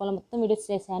విధంగా అల్లుకోవాలో మొత్తం వీడియోస్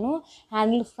చేశాను.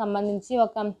 హ్యాండిల్స్కి సంబంధించి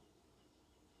ఒక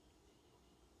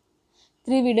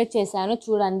 3 వీడియోస్ చేశాను,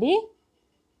 చూడండి.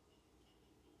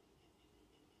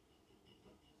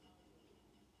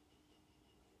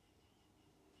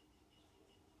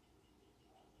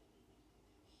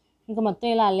 ఇంకా మొత్తం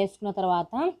ఇలా అల్లేసుకున్న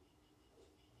తర్వాత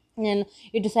నేను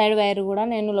ఇటు సైడ్ వైర్ కూడా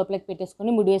నేను లోపలికి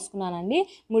పెట్టేసుకొని ముడి వేసుకున్నానండి.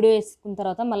 ముడి వేసుకున్న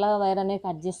తర్వాత మళ్ళీ వైర్ అనేది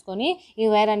కట్ చేసుకొని, ఈ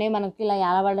వైర్ అనేది మనకి ఇలా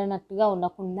యాలబడినట్టుగా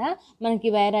ఉండకుండా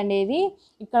మనకి వైర్ అనేది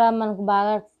ఇక్కడ మనకు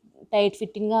బాగా టైట్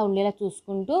ఫిట్టింగ్గా ఉండేలా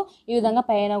చూసుకుంటూ ఈ విధంగా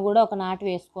పైన కూడా ఒక నాటు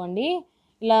వేసుకోండి.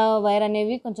 ఇలా వైర్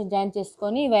అనేవి కొంచెం జాయిన్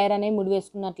చేసుకొని వైర్ అనేది ముడి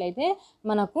వేసుకున్నట్లయితే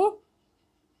మనకు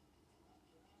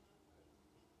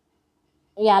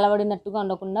యాలబడినట్టుగా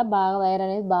ఉండకుండా బాగా వైర్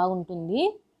అనేది బాగుంటుంది.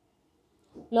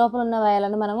 లోపల ఉన్న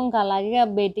వైర్లను మనము ఇంకా అలాగే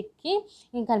బయటికి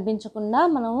కనిపించకుండా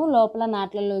మనము లోపల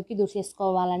నాట్లలోకి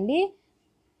దూసేసుకోవాలండి.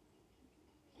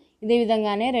 ఇదే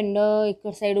విధంగానే రెండో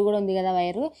ఇక్కడ సైడ్ కూడా ఉంది కదా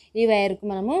వైరు, ఈ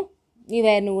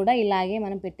వైర్ను కూడా ఇలాగే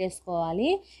మనం పెట్టేసుకోవాలి.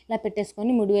 ఇలా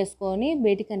పెట్టేసుకొని ముడి వేసుకొని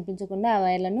బయటికి కనిపించకుండా ఆ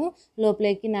వైర్లను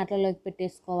లోపలికి నాట్లలోకి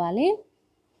పెట్టేసుకోవాలి.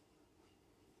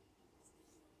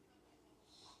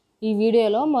 ఈ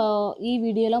వీడియోలో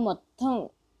మొత్తం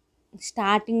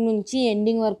స్టార్టింగ్ నుంచి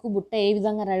ఎండింగ్ వరకు బుట్ట ఏ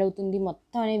విధంగా రెడీ అవుతుంది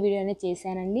మొత్తం అనే వీడియో అనేది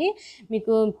చేశానండి.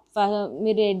 మీకు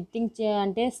మీరు ఎడిటింగ్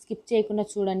అంటే స్కిప్ చేయకుండా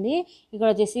చూడండి. ఇక్కడ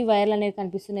వచ్చేసి వైర్లు అనేవి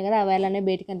కనిపిస్తున్నాయి కదా, ఆ వైర్లు అనేవి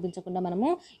బయటకు కనిపించకుండా మనము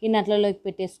ఈ నట్లలోకి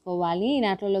పెట్టేసుకోవాలి. ఈ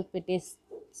నట్లలోకి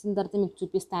పెట్టేసిన తర్వాత మీకు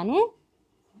చూపిస్తాను.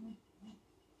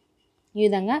 ఈ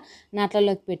విధంగా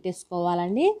నాట్లలోకి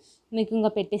పెట్టేసుకోవాలండి. మీకు ఇంకా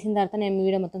పెట్టేసిన తర్వాత నేను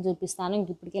వీడియో మొత్తం చూపిస్తాను. ఇంక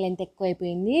ఇప్పటికే లెంత్ ఎక్కువ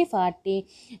అయిపోయింది,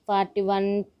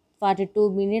 42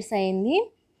 మినిట్స్ అయింది.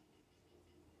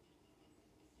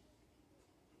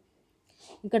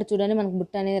 ఇక్కడ చూడండి మనకు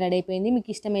బుట్ట అనేది రెడీ అయిపోయింది. మీకు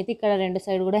ఇష్టమైతే ఇక్కడ 2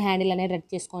 సైడ్ కూడా హ్యాండిల్ అనేది రెడీ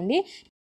చేసుకోండి.